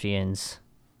Arimaspians,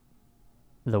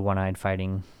 the one-eyed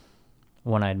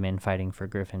men fighting for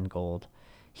griffin gold.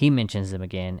 He mentions them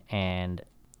again, and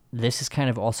this is kind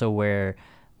of also where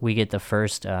we get the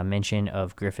first mention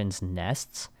of griffins'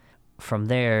 nests. From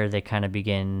there, they kind of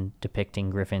begin depicting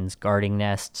griffins guarding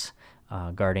nests,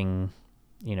 you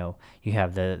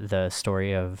have the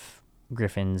story of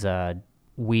griffins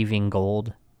weaving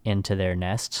gold into their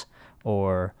nests,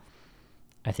 or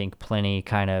I think Pliny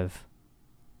kind of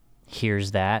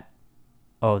hears that,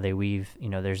 oh, they weave,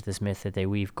 there's this myth that they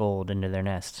weave gold into their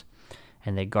nests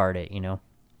and they guard it,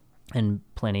 and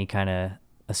Pliny kind of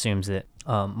assumes that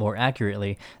more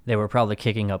accurately, they were probably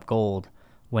kicking up gold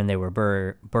when they were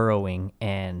burrowing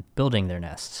and building their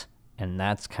nests. And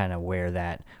that's kind of where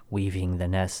that weaving the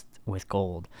nest with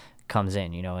gold comes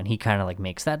in, and he kind of like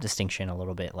makes that distinction a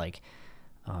little bit, like,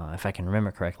 if I can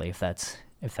remember correctly, if that's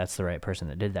the right person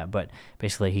that did that. But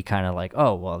basically he kind of like,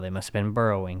 oh, well, they must have been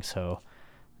burrowing, so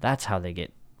that's how they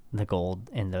get the gold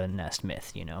in the nest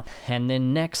myth, And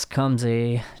then next comes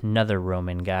another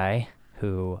Roman guy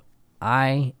who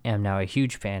I am now a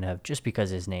huge fan of just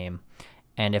because his name.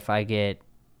 And if I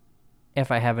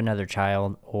have another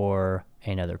child or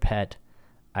another pet,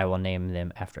 I will name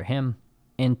them after him.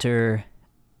 Enter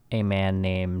a man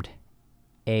named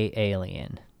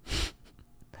Alien.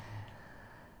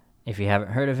 If you haven't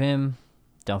heard of him,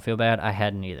 don't feel bad. I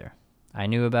hadn't either. I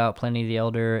knew about Pliny the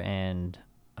Elder and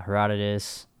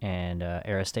Herodotus and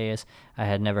Aristeas. I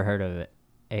had never heard of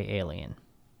Alien,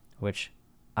 which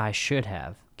I should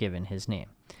have given his name.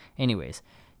 Anyways,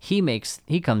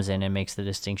 he comes in and makes the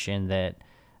distinction that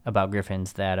about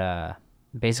griffins that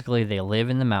basically they live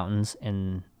in the mountains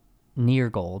and near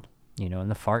gold, in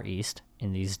the Far East,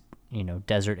 in these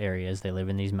desert areas. They live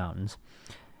in these mountains,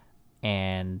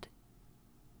 and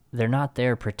they're not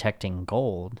there protecting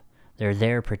gold. They're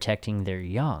there protecting their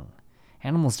young.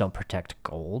 Animals don't protect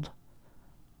gold.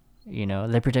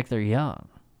 They protect their young.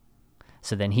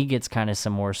 So then he gets kind of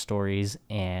some more stories,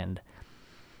 and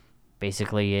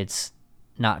basically it's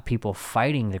not people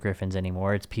fighting the griffins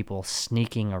anymore. It's people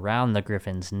sneaking around the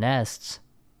griffins' nests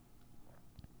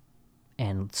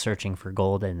and searching for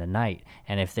gold in the night.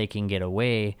 And if they can get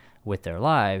away with their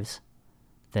lives,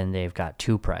 then they've got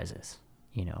two prizes,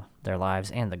 their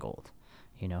lives and the gold,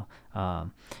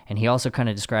 and he also kind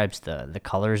of describes the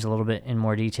colors a little bit in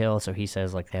more detail. So he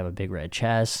says like they have a big red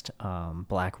chest,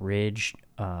 black ridge,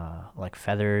 like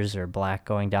feathers or black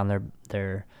going down the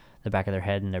back of their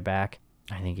head and their back.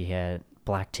 I think he had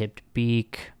black tipped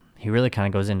beak. He really kind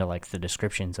of goes into like the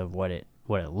descriptions of what it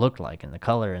looked like and the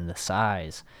color and the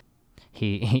size.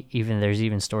 There's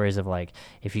even stories of like,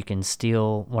 if you can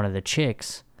steal one of the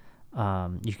chicks,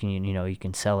 you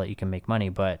can sell it, you can make money,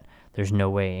 but there's no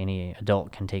way any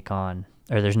adult can take on,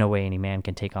 or there's no way any man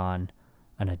can take on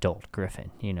an adult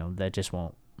griffin. That just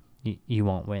won't, you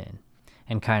won't win.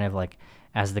 And kind of like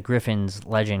as the Griffins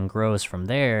legend grows from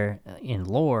there in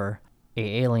lore,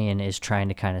 a alien is trying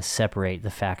to kind of separate the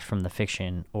fact from the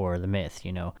fiction or the myth,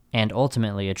 and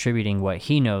ultimately attributing what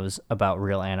he knows about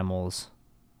real animals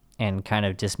and kind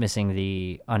of dismissing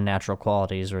the unnatural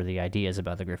qualities or the ideas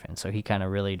about the griffin. So he kind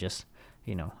of really just,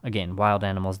 again, wild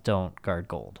animals don't guard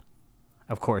gold.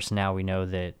 Of course, now we know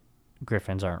that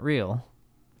griffins aren't real,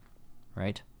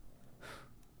 right?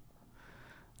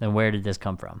 Then where did this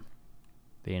come from?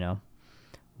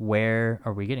 Where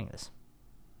are we getting this?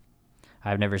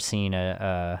 I've never seen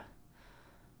a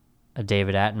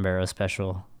David Attenborough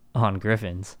special on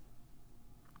griffins.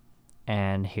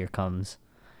 And here comes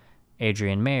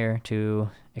Adrian Mayer to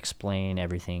explain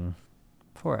everything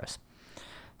for us.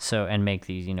 So, and make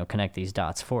these, connect these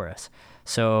dots for us.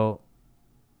 So,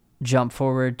 jump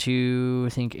forward to, I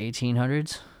think,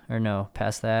 1800s, or no,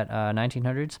 past that,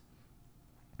 1900s.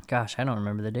 Gosh, I don't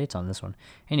remember the dates on this one.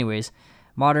 Anyways,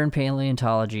 modern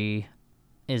paleontology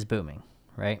is booming,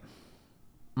 right?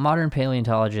 Modern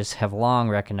paleontologists have long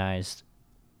recognized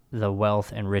the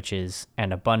wealth and riches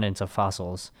and abundance of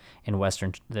fossils in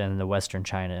the Western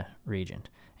China region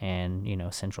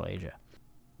and, Central Asia.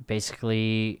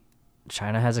 Basically,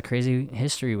 China has a crazy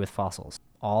history with fossils.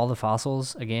 All the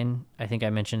fossils, again, I think I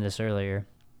mentioned this earlier.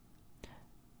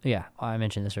 Yeah, I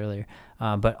mentioned this earlier.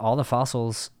 But all the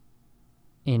fossils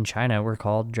in China were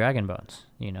called dragon bones,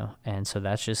 and so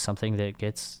that's just something that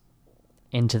gets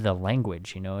into the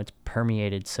language, it's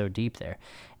permeated so deep there.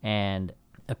 And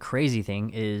a crazy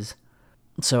thing is,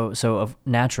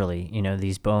 naturally,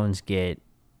 these bones get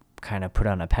kind of put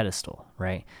on a pedestal,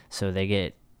 right? So they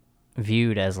get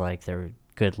viewed as like they're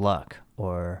good luck,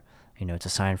 or, it's a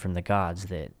sign from the gods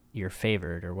that you're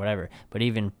favored or whatever. But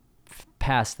even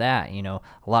past that, a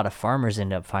lot of farmers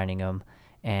end up finding them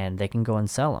and they can go and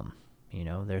sell them.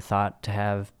 They're thought to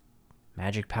have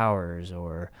magic powers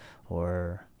or,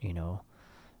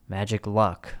 magic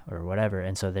luck or whatever,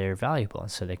 and so they're valuable, and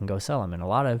so they can go sell them.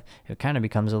 And it kind of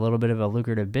becomes a little bit of a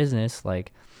lucrative business.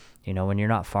 Like, when you're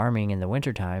not farming in the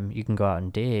wintertime, you can go out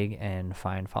and dig and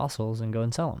find fossils and go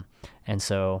and sell them. And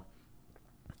so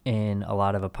in a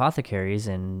lot of apothecaries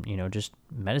and, just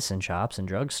medicine shops and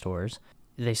drugstores,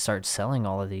 they start selling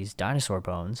all of these dinosaur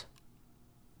bones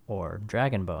or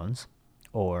dragon bones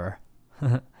or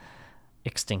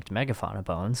extinct megafauna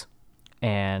bones,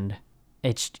 and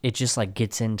it just like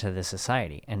gets into the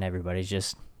society, and everybody's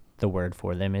just, the word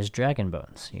for them is dragon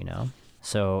bones,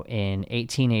 So in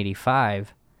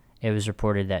 1885, it was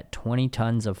reported that 20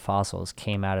 tons of fossils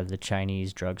came out of the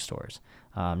Chinese drugstores.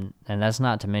 And that's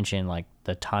not to mention like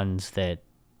the tons that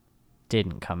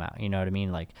didn't come out, you know what I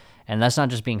mean? Like, and that's not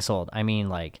just being sold. I mean,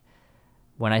 like,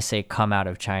 when I say come out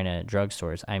of China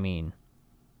drugstores, I mean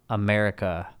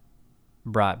America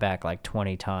brought back like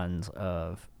 20 tons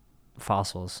of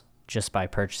fossils just by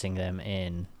purchasing them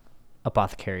in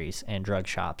apothecaries and drug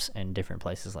shops and different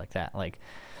places like that. Like,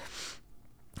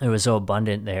 it was so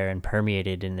abundant there and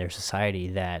permeated in their society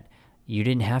that you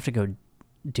didn't have to go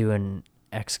do an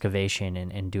excavation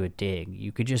and do a dig.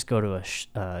 You could just go to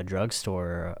a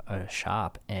drugstore or a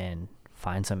shop and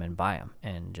find some and buy them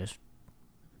and just,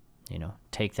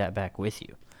 take that back with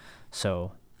you.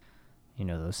 So,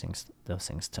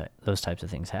 those types of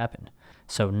things happen.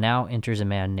 So now enters a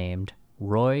man named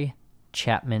Roy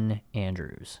Chapman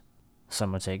Andrews.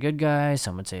 Some would say good guy,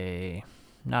 some would say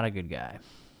not a good guy.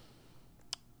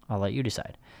 I'll let you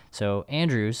decide. So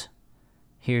Andrews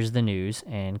hears the news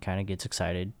and kind of gets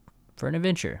excited for an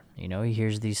adventure. He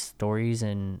hears these stories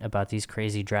and about these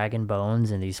crazy dragon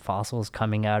bones and these fossils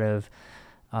coming out of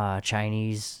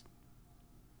Chinese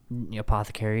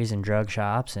apothecaries and drug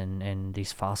shops, and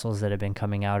these fossils that have been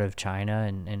coming out of China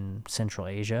and Central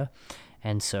Asia.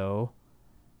 And so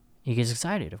he gets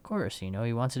excited, of course. He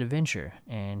wants an adventure,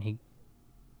 and he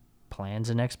plans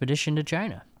an expedition to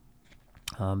China.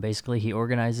 Basically, he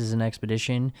organizes an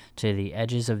expedition to the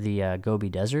edges of the Gobi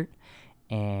Desert,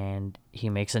 and he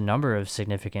makes a number of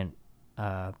significant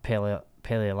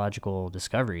paleological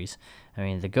discoveries. I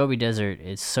mean, the Gobi Desert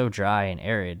is so dry and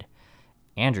arid.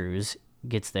 Andrews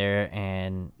gets there,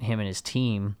 and him and his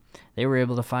team, they were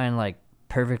able to find like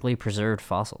perfectly preserved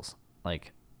fossils,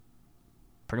 like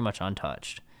pretty much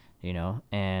untouched,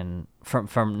 and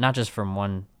from not just from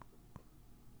one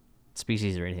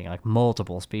species or anything, like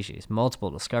multiple species,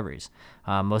 multiple discoveries.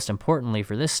 Most importantly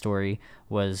for this story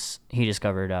was he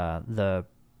discovered the,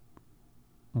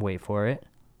 wait for it,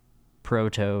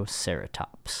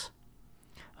 Protoceratops.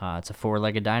 It's a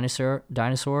four-legged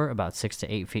dinosaur about 6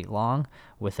 to 8 feet long,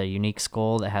 with a unique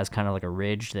skull that has kind of like a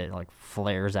ridge that like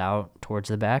flares out towards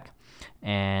the back,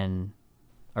 and,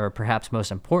 or perhaps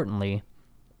most importantly,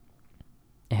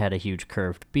 it had a huge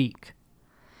curved beak.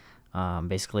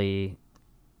 Basically,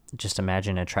 just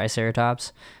imagine a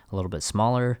triceratops, a little bit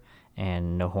smaller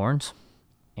and no horns,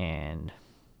 and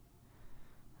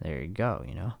there you go.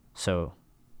 So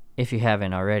if you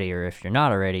haven't already, or if you're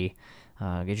not already,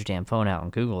 get your damn phone out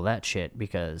and Google that shit,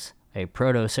 because a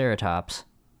Protoceratops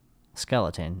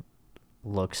skeleton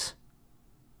looks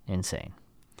insane.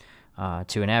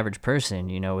 To an average person,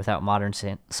 without modern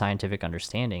scientific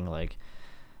understanding, like,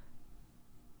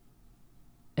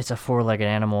 it's a four-legged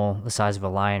animal the size of a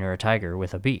lion or a tiger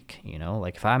with a beak,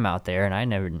 Like, if I'm out there and I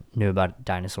never knew about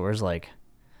dinosaurs, like,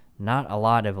 not a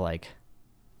lot of, like,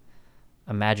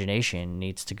 imagination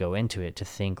needs to go into it to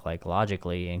think, like,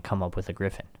 logically and come up with a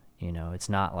griffin. It's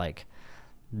not like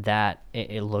that.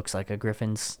 It looks like a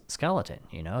griffin's skeleton,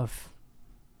 If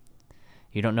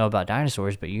you don't know about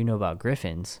dinosaurs, but you know about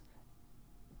griffins,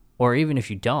 or even if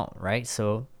you don't, right?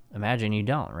 So imagine you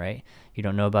don't, right? You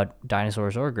don't know about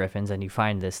dinosaurs or griffins, and you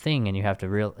find this thing, and you have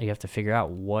to figure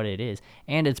out what it is,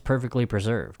 and it's perfectly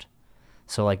preserved.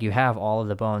 So, like, you have all of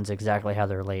the bones exactly how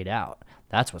they're laid out.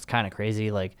 That's what's kind of crazy.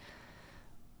 Like,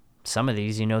 some of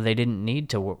these, they didn't need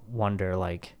to wonder,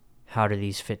 like, how do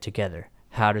these fit together?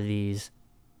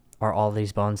 Are all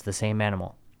these bones the same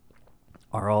animal?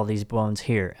 Are all these bones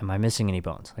here? Am I missing any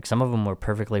bones? Like, some of them were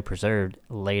perfectly preserved,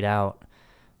 laid out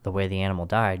the way the animal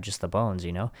died, just the bones,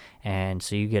 And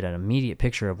so you get an immediate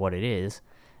picture of what it is,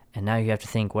 and now you have to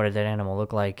think, what did that animal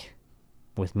look like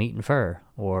with meat and fur,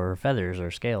 or feathers,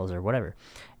 or scales, or whatever?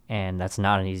 And that's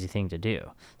not an easy thing to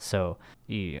do. So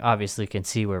you obviously can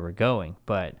see where we're going,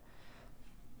 but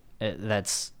it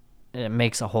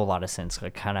makes a whole lot of sense,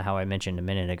 like kind of how I mentioned a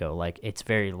minute ago. Like, it's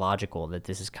very logical that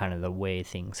this is kind of the way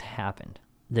things happened.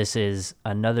 This is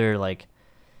another, like,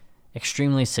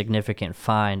 extremely significant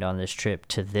find on this trip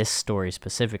to this story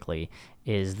specifically,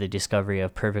 is the discovery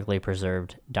of perfectly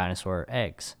preserved dinosaur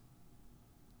eggs.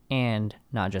 And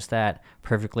not just that,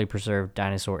 perfectly preserved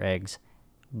dinosaur eggs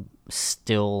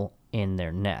still in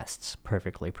their nests,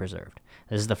 perfectly preserved.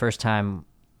 This is the first time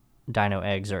dino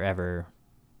eggs are ever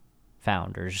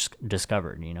found or just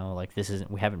discovered, like,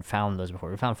 we haven't found those before.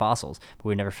 We found fossils, but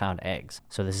we never found eggs.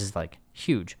 So this is, like,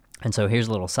 huge. And so here's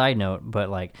a little side note, but,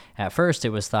 like, at first it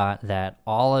was thought that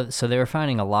so they were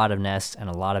finding a lot of nests and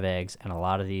a lot of eggs and a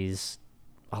lot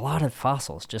of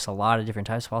fossils, just a lot of different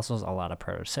types of fossils, a lot of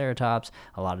Protoceratops,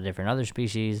 a lot of different other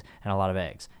species, and a lot of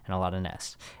eggs and a lot of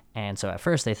nests. And so at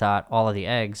first they thought all of the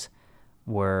eggs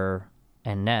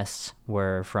and nests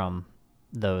were from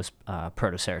those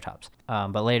Protoceratops.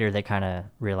 But later they kind of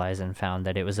realized and found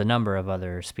that it was a number of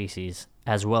other species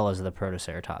as well as the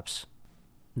Protoceratops.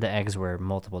 The eggs were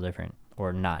multiple different,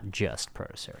 or not just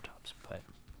Protoceratops. But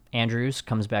Andrews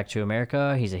comes back to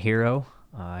America. He's a hero.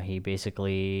 He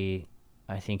basically,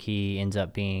 I think he ends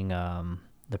up being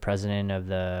the president of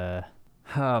the,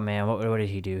 oh man, what did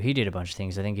he do? He did a bunch of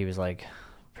things. I think he was like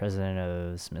president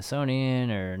of Smithsonian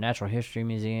or Natural History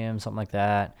Museum, something like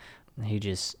that.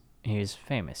 He's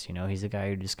famous, he's the guy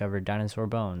who discovered dinosaur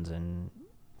bones in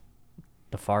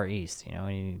the Far East,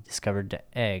 he discovered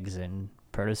eggs and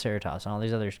Protoceratops and all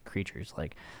these other creatures,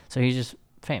 like, so he's just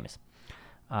famous.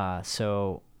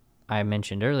 So I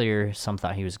mentioned earlier, some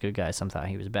thought he was a good guy, some thought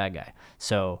he was a bad guy.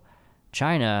 So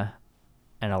China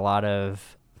and a lot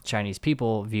of Chinese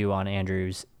people view on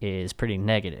Andrews is pretty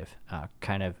negative,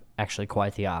 kind of actually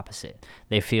quite the opposite.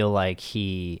 They feel like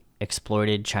he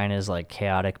exploited China's, like,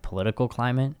 chaotic political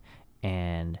climate,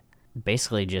 and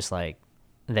basically just, like,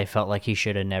 they felt like he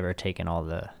should have never taken all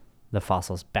the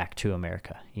fossils back to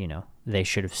America. They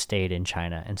should have stayed in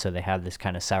China. And so they have this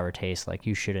kind of sour taste, like,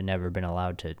 you should have never been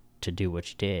allowed to do what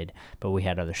you did, but we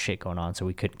had other shit going on, so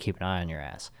we couldn't keep an eye on your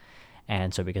ass.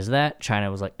 And so because of that,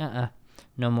 China was like,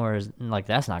 no more, like,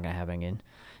 that's not going to happen again.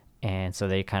 And so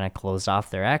they kind of closed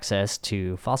off their access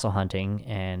to fossil hunting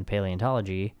and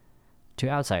paleontology to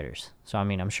outsiders. So, I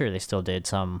mean, I'm sure they still did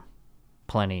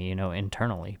plenty,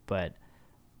 internally, but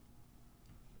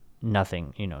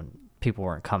nothing, people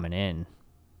weren't coming in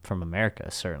from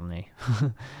America, certainly.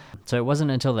 So it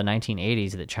wasn't until the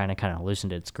 1980s that China kind of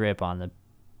loosened its grip on the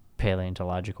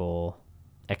paleontological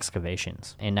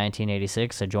excavations. In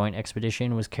 1986, a joint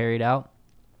expedition was carried out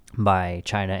by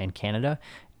China and Canada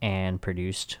and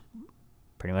produced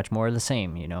pretty much more of the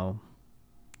same,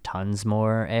 tons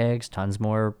more eggs, tons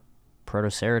more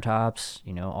protoceratops,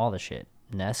 all the shit,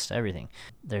 nests, everything.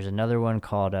 There's another one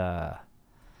called I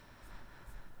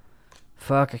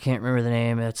can't remember the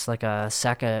name. It's like a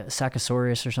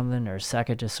Saccosaurus or something, or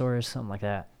Saccotosaurus, something like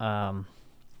that.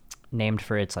 Named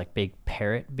for its like big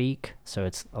parrot beak, so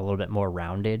it's a little bit more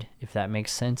rounded, if that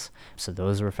makes sense. So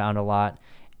those were found a lot,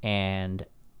 and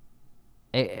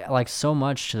like so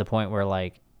much to the point where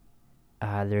like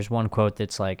there's one quote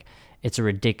that's like, it's a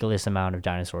ridiculous amount of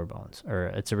dinosaur bones, or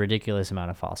it's a ridiculous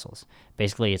amount of fossils.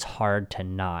 Basically, it's hard to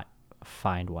not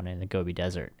find one in the Gobi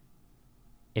Desert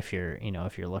if you're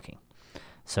looking.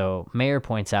 So Mayer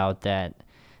points out that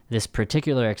this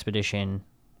particular expedition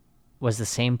was the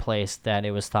same place that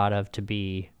it was thought of to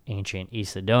be ancient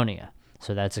East Sidonia.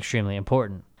 So that's extremely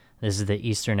important. This is the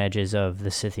eastern edges of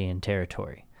the Scythian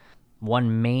territory. One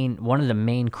of the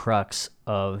main crux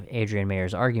of Adrian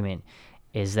Mayer's argument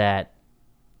is that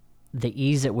the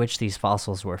ease at which these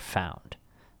fossils were found.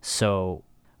 So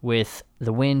with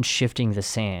the wind shifting the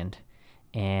sand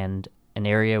and an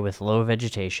area with low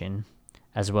vegetation,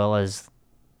 as well as,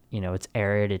 it's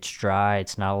arid, it's dry,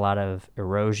 it's not a lot of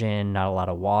erosion, not a lot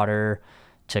of water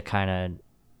to kind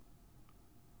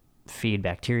of feed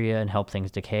bacteria and help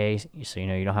things decay. So,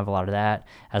 you don't have a lot of that,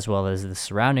 as well as the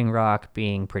surrounding rock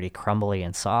being pretty crumbly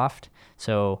and soft.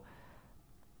 So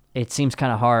it seems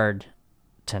kind of hard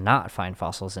to not find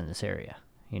fossils in this area,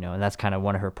 and that's kind of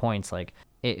one of her points. Like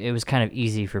it was kind of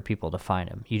easy for people to find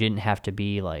them. You didn't have to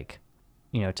be like,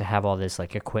 to have all this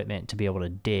like equipment to be able to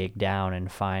dig down and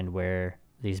find where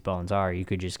these bones are. You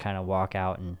could just kind of walk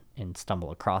out and stumble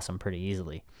across them pretty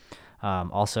easily.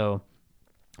 Also,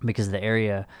 because of the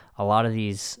area, a lot of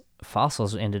these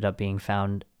fossils ended up being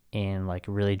found in like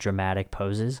really dramatic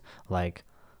poses. Like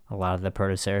a lot of the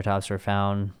protoceratops were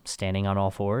found standing on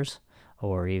all fours,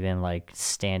 or even like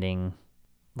standing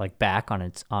like back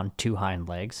on two hind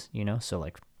legs, so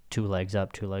like two legs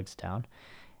up, two legs down.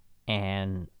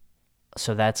 And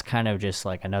so that's kind of just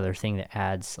like another thing that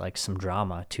adds like some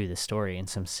drama to the story and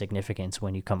some significance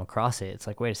when you come across it. It's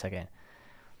like, wait a second,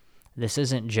 this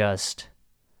isn't just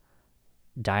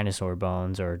dinosaur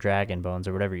bones or dragon bones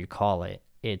or whatever you call it.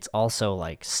 It's also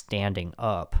like standing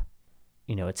up,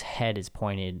 its head is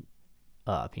pointed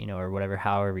up, or whatever,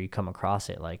 however you come across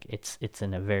it. Like it's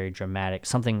in a very dramatic,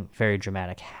 something very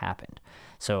dramatic happened.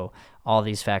 So all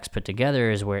these facts put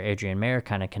together is where Adrian Mayer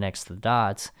kind of connects the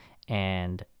dots.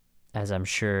 And as I'm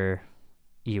sure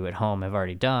you at home have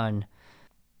already done,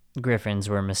 griffins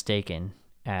were mistaken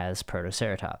as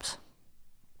protoceratops.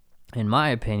 In my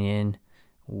opinion,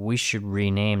 we should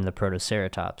rename the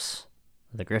protoceratops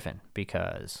the griffin,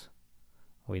 because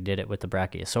we did it with the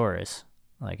Brachiosaurus.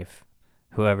 Like if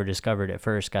whoever discovered it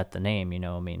first got the name,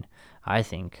 I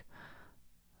think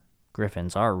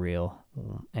griffins are real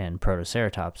and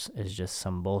protoceratops is just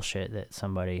some bullshit that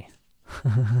somebody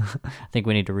I think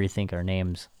we need to rethink our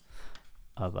names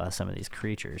of some of these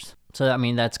creatures. So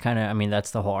that's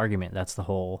that's the whole argument. That's the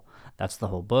whole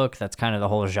book. That's kind of the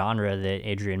whole genre that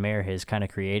Adrian Mayer has kind of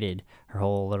created, her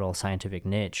whole little scientific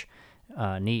niche.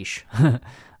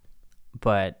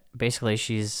 But basically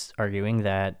she's arguing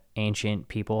that ancient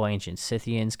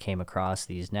Scythians came across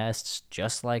these nests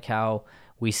just like how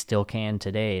we still can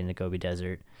today in the Gobi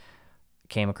Desert.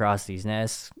 Came across these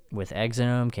nests with eggs in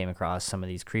them, came across some of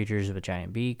these creatures with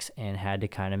giant beaks, and had to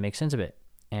kind of make sense of it.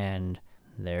 And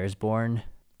there's born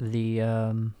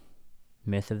the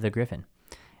myth of the griffin.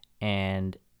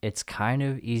 And it's kind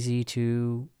of easy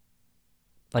to,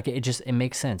 like, it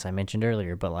makes sense. I mentioned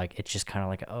earlier, but like, it's just kind of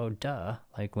like, oh, duh.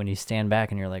 Like when you stand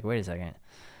back and you're like, wait a second,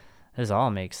 this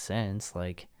all makes sense.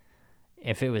 Like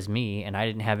if it was me and I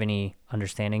didn't have any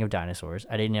understanding of dinosaurs,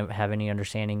 I didn't have any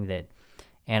understanding that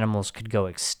animals could go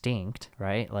extinct,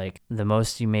 right? Like the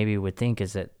most you maybe would think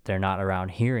is that they're not around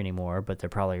here anymore, but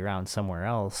they're probably around somewhere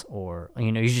else, or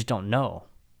you just don't know.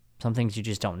 Some things you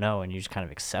just don't know, and you just kind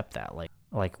of accept that,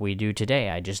 like we do today.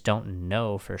 I just don't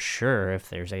know for sure if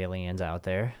there's aliens out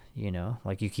there,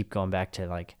 like you keep going back to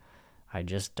like, I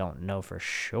just don't know for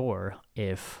sure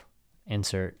if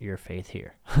insert your faith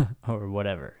here or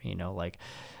whatever, like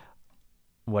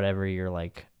whatever you're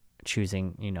like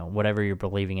choosing, whatever you're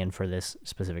believing in for this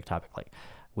specific topic. Like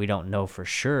we don't know for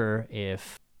sure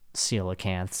if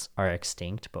coelacanths are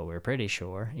extinct, but we're pretty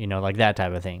sure, like that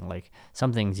type of thing. Like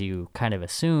some things you kind of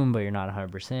assume, but you're not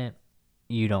 100%.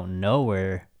 You don't know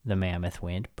where the mammoth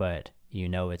went, but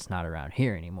it's not around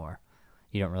here anymore.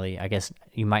 You don't really, I guess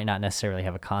you might not necessarily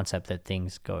have a concept that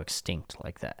things go extinct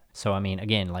like that. So, I mean,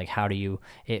 again, like how do you,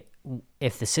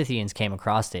 if the Scythians came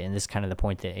across it, and this is kind of the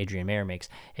point that Adrian Mayer makes,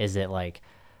 is that like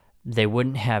they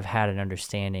wouldn't have had an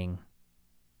understanding,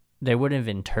 they wouldn't have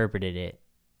interpreted it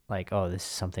like, oh, this is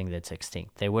something that's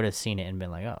extinct. They would have seen it and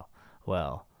been like, oh,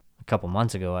 well, a couple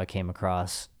months ago I came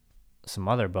across some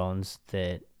other bones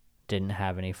that didn't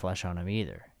have any flesh on them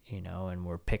either, and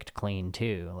were picked clean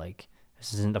too. Like,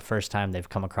 this isn't the first time they've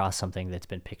come across something that's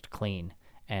been picked clean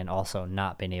and also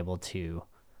not been able to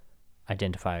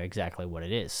identify exactly what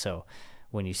it is. So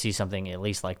when you see something at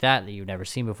least like that you've never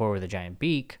seen before with a giant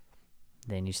beak,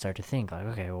 then you start to think like,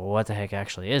 okay, well, what the heck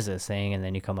actually is this thing? And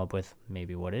then you come up with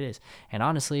maybe what it is. And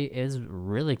honestly, it's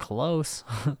really close.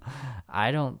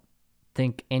 I don't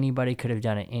think anybody could have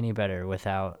done it any better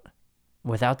without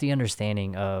the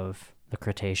understanding of the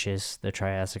Cretaceous, the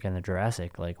Triassic, and the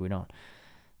Jurassic. Like,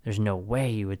 there's no way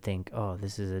you would think, oh,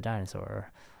 this is a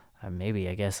dinosaur. Maybe,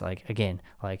 I guess, like, again,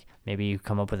 like maybe you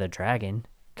come up with a dragon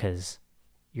because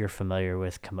you're familiar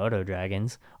with Komodo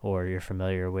dragons, or you're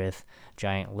familiar with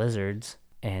giant lizards,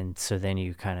 and so then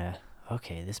you kind of,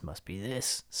 okay, this must be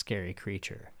this scary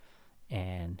creature,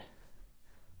 and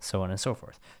so on and so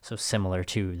forth. So similar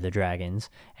to the dragons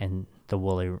and the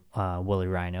woolly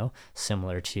rhino,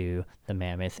 similar to the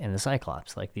mammoth and the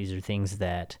cyclops. Like, these are things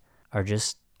that are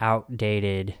just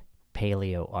outdated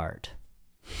paleo art.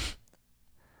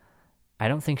 I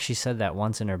don't think she said that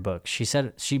once in her book.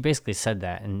 She basically said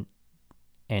that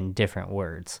in different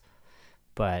words,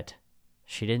 but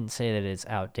she didn't say that it's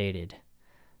outdated,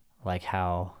 like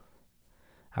how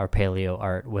our paleo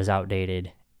art was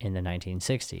outdated in the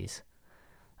 1960s.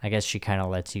 I guess she kind of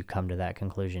lets you come to that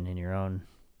conclusion in your own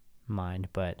mind,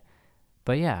 but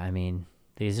yeah, I mean,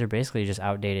 these are basically just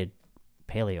outdated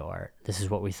paleo art. This is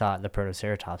what we thought the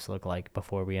Protoceratops looked like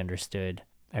before we understood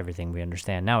everything we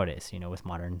understand nowadays, with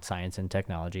modern science and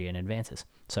technology and advances.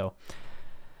 So,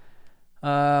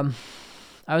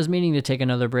 I was meaning to take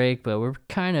another break, but we're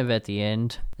kind of at the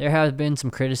end. There have been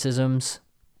some criticisms,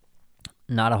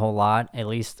 not a whole lot, at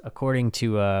least according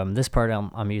to this part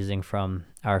I'm using from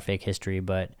Our Fake History,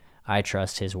 but I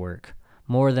trust his work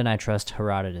more than I trust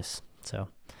Herodotus. So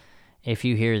if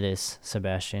you hear this,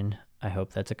 Sebastian, I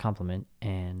hope that's a compliment,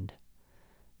 and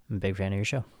I'm a big fan of your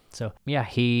show. So yeah,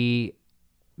 he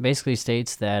basically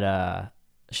states that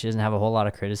she doesn't have a whole lot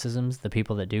of criticisms. The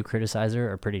people that do criticize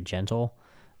her are pretty gentle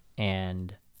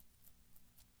and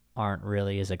aren't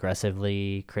really as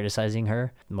aggressively criticizing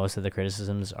her. Most of the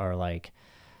criticisms are like,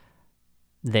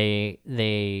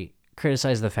 they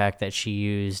criticize the fact that she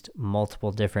used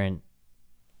multiple different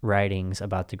writings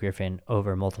about the griffin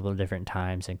over multiple different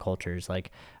times and cultures.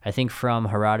 Like, I think from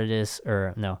Aristeas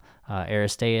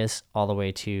all the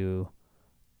way to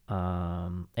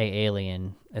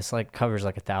Alien, it's like covers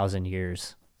like 1,000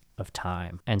 years of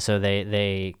time. And so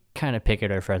they kind of pick at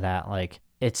her for that. Like,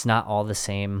 it's not all the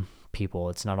same people,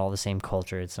 it's not all the same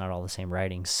culture, it's not all the same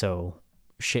writings, so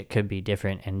shit could be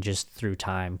different and just through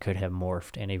time could have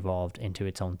morphed and evolved into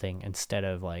its own thing, instead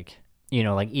of like,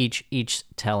 like each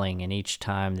telling and each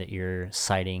time that you're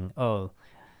citing,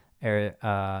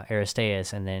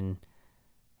 Aristeas, and then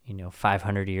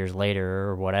 500 years later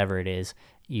or whatever it is,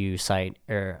 you cite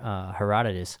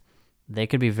Herodotus. They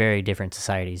could be very different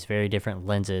societies, very different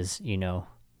lenses,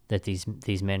 that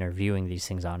these men are viewing these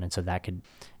things on, and so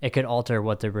it could alter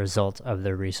what the result of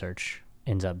their research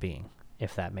ends up being,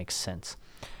 if that makes sense.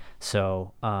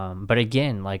 So, but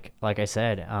again, like I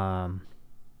said,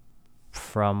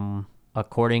 from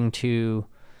according to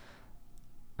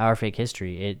Our Fake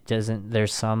History, it doesn't.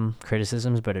 There's some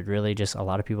criticisms, but it really just, a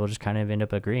lot of people just kind of end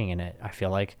up agreeing in it. I feel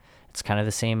like it's kind of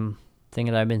the same thing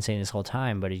that I've been saying this whole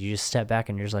time, but you just step back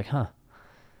and you're just like, huh,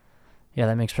 yeah,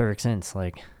 that makes perfect sense.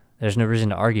 Like, there's no reason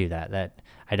to argue that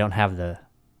I don't have the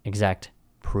exact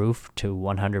proof to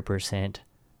 100%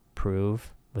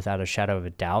 prove without a shadow of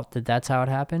a doubt that that's how it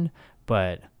happened,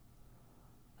 but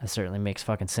that certainly makes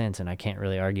fucking sense, and I can't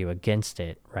really argue against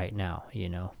it right now,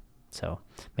 So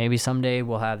maybe someday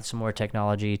we'll have some more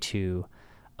technology to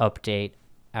update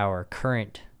our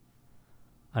current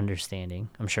understanding.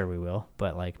 I'm sure we will,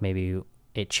 but like maybe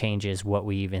it changes what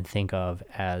we even think of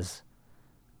as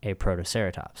a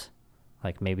Protoceratops.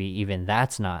 Like, maybe even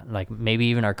that's not, like, maybe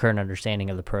even our current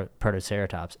understanding of the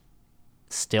Protoceratops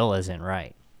still isn't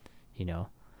right,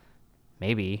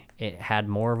 Maybe it had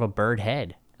more of a bird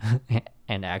head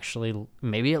and actually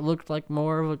maybe it looked like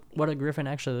more of what a griffin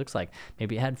actually looks like.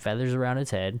 Maybe it had feathers around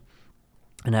its head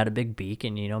and had a big beak,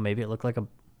 and maybe it looked like a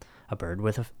bird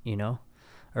with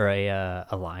or a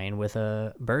lion with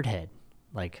a bird head.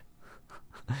 Like,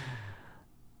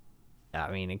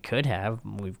 I mean, we could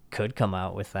come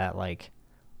out with that like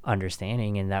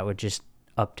understanding, and that would just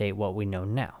update what we know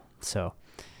now. So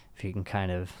if you can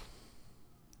kind of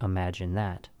imagine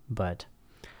that, but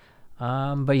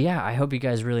yeah, I hope you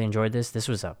guys really enjoyed this. This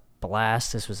was a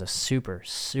blast. This was a super,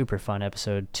 super fun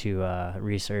episode to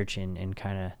research and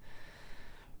kind of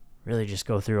really just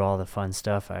go through all the fun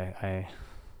stuff. I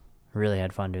really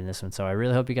had fun doing this one, so I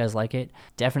really hope you guys like it.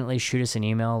 Definitely shoot us an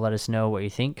email, let us know what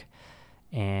you think.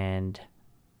 And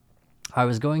I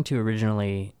was going to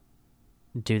originally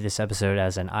do this episode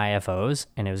as an IFOs,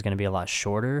 and it was going to be a lot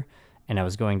shorter, and I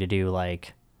was going to do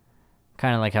like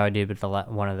kind of like how I did with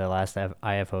one of the last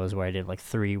IFOs where I did like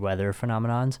 3 weather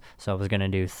phenomenons. So I was going to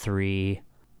do 3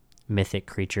 mythic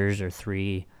creatures or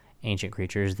 3 ancient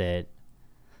creatures that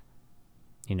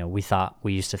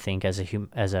we used to think as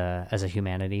a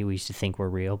humanity, we used to think were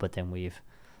real, but then we've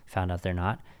found out they're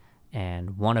not.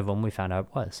 And one of them we found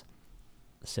out was.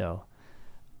 So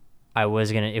it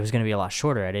was going to be a lot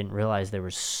shorter. I didn't realize there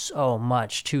was so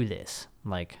much to this.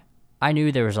 Like, I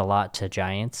knew there was a lot to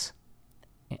giants,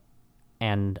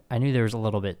 and I knew there was a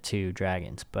little bit to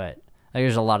dragons, but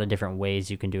there's a lot of different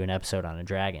ways you can do an episode on a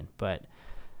dragon. But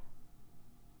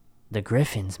the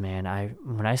Griffins, man,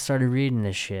 when I started reading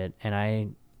this shit and I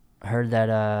heard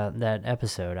that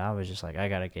episode, I was just like, I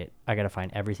gotta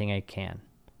find everything I can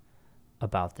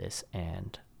about this,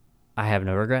 and I have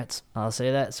no regrets. I'll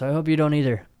say that. So I hope you don't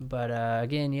either. But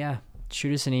again, yeah,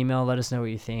 shoot us an email. Let us know what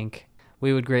you think.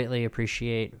 We would greatly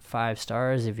appreciate 5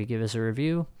 stars if you give us a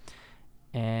review.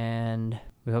 And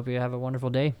we hope you have a wonderful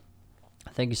day.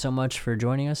 Thank you so much for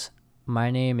joining us. My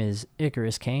name is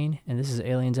Icarus Kane, and this is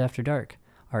Aliens After Dark.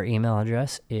 Our email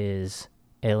address is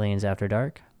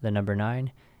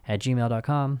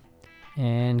aliensafterdark9@gmail.com.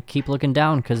 And keep looking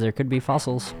down, because there could be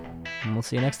fossils. And we'll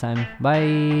see you next time.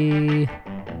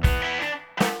 Bye.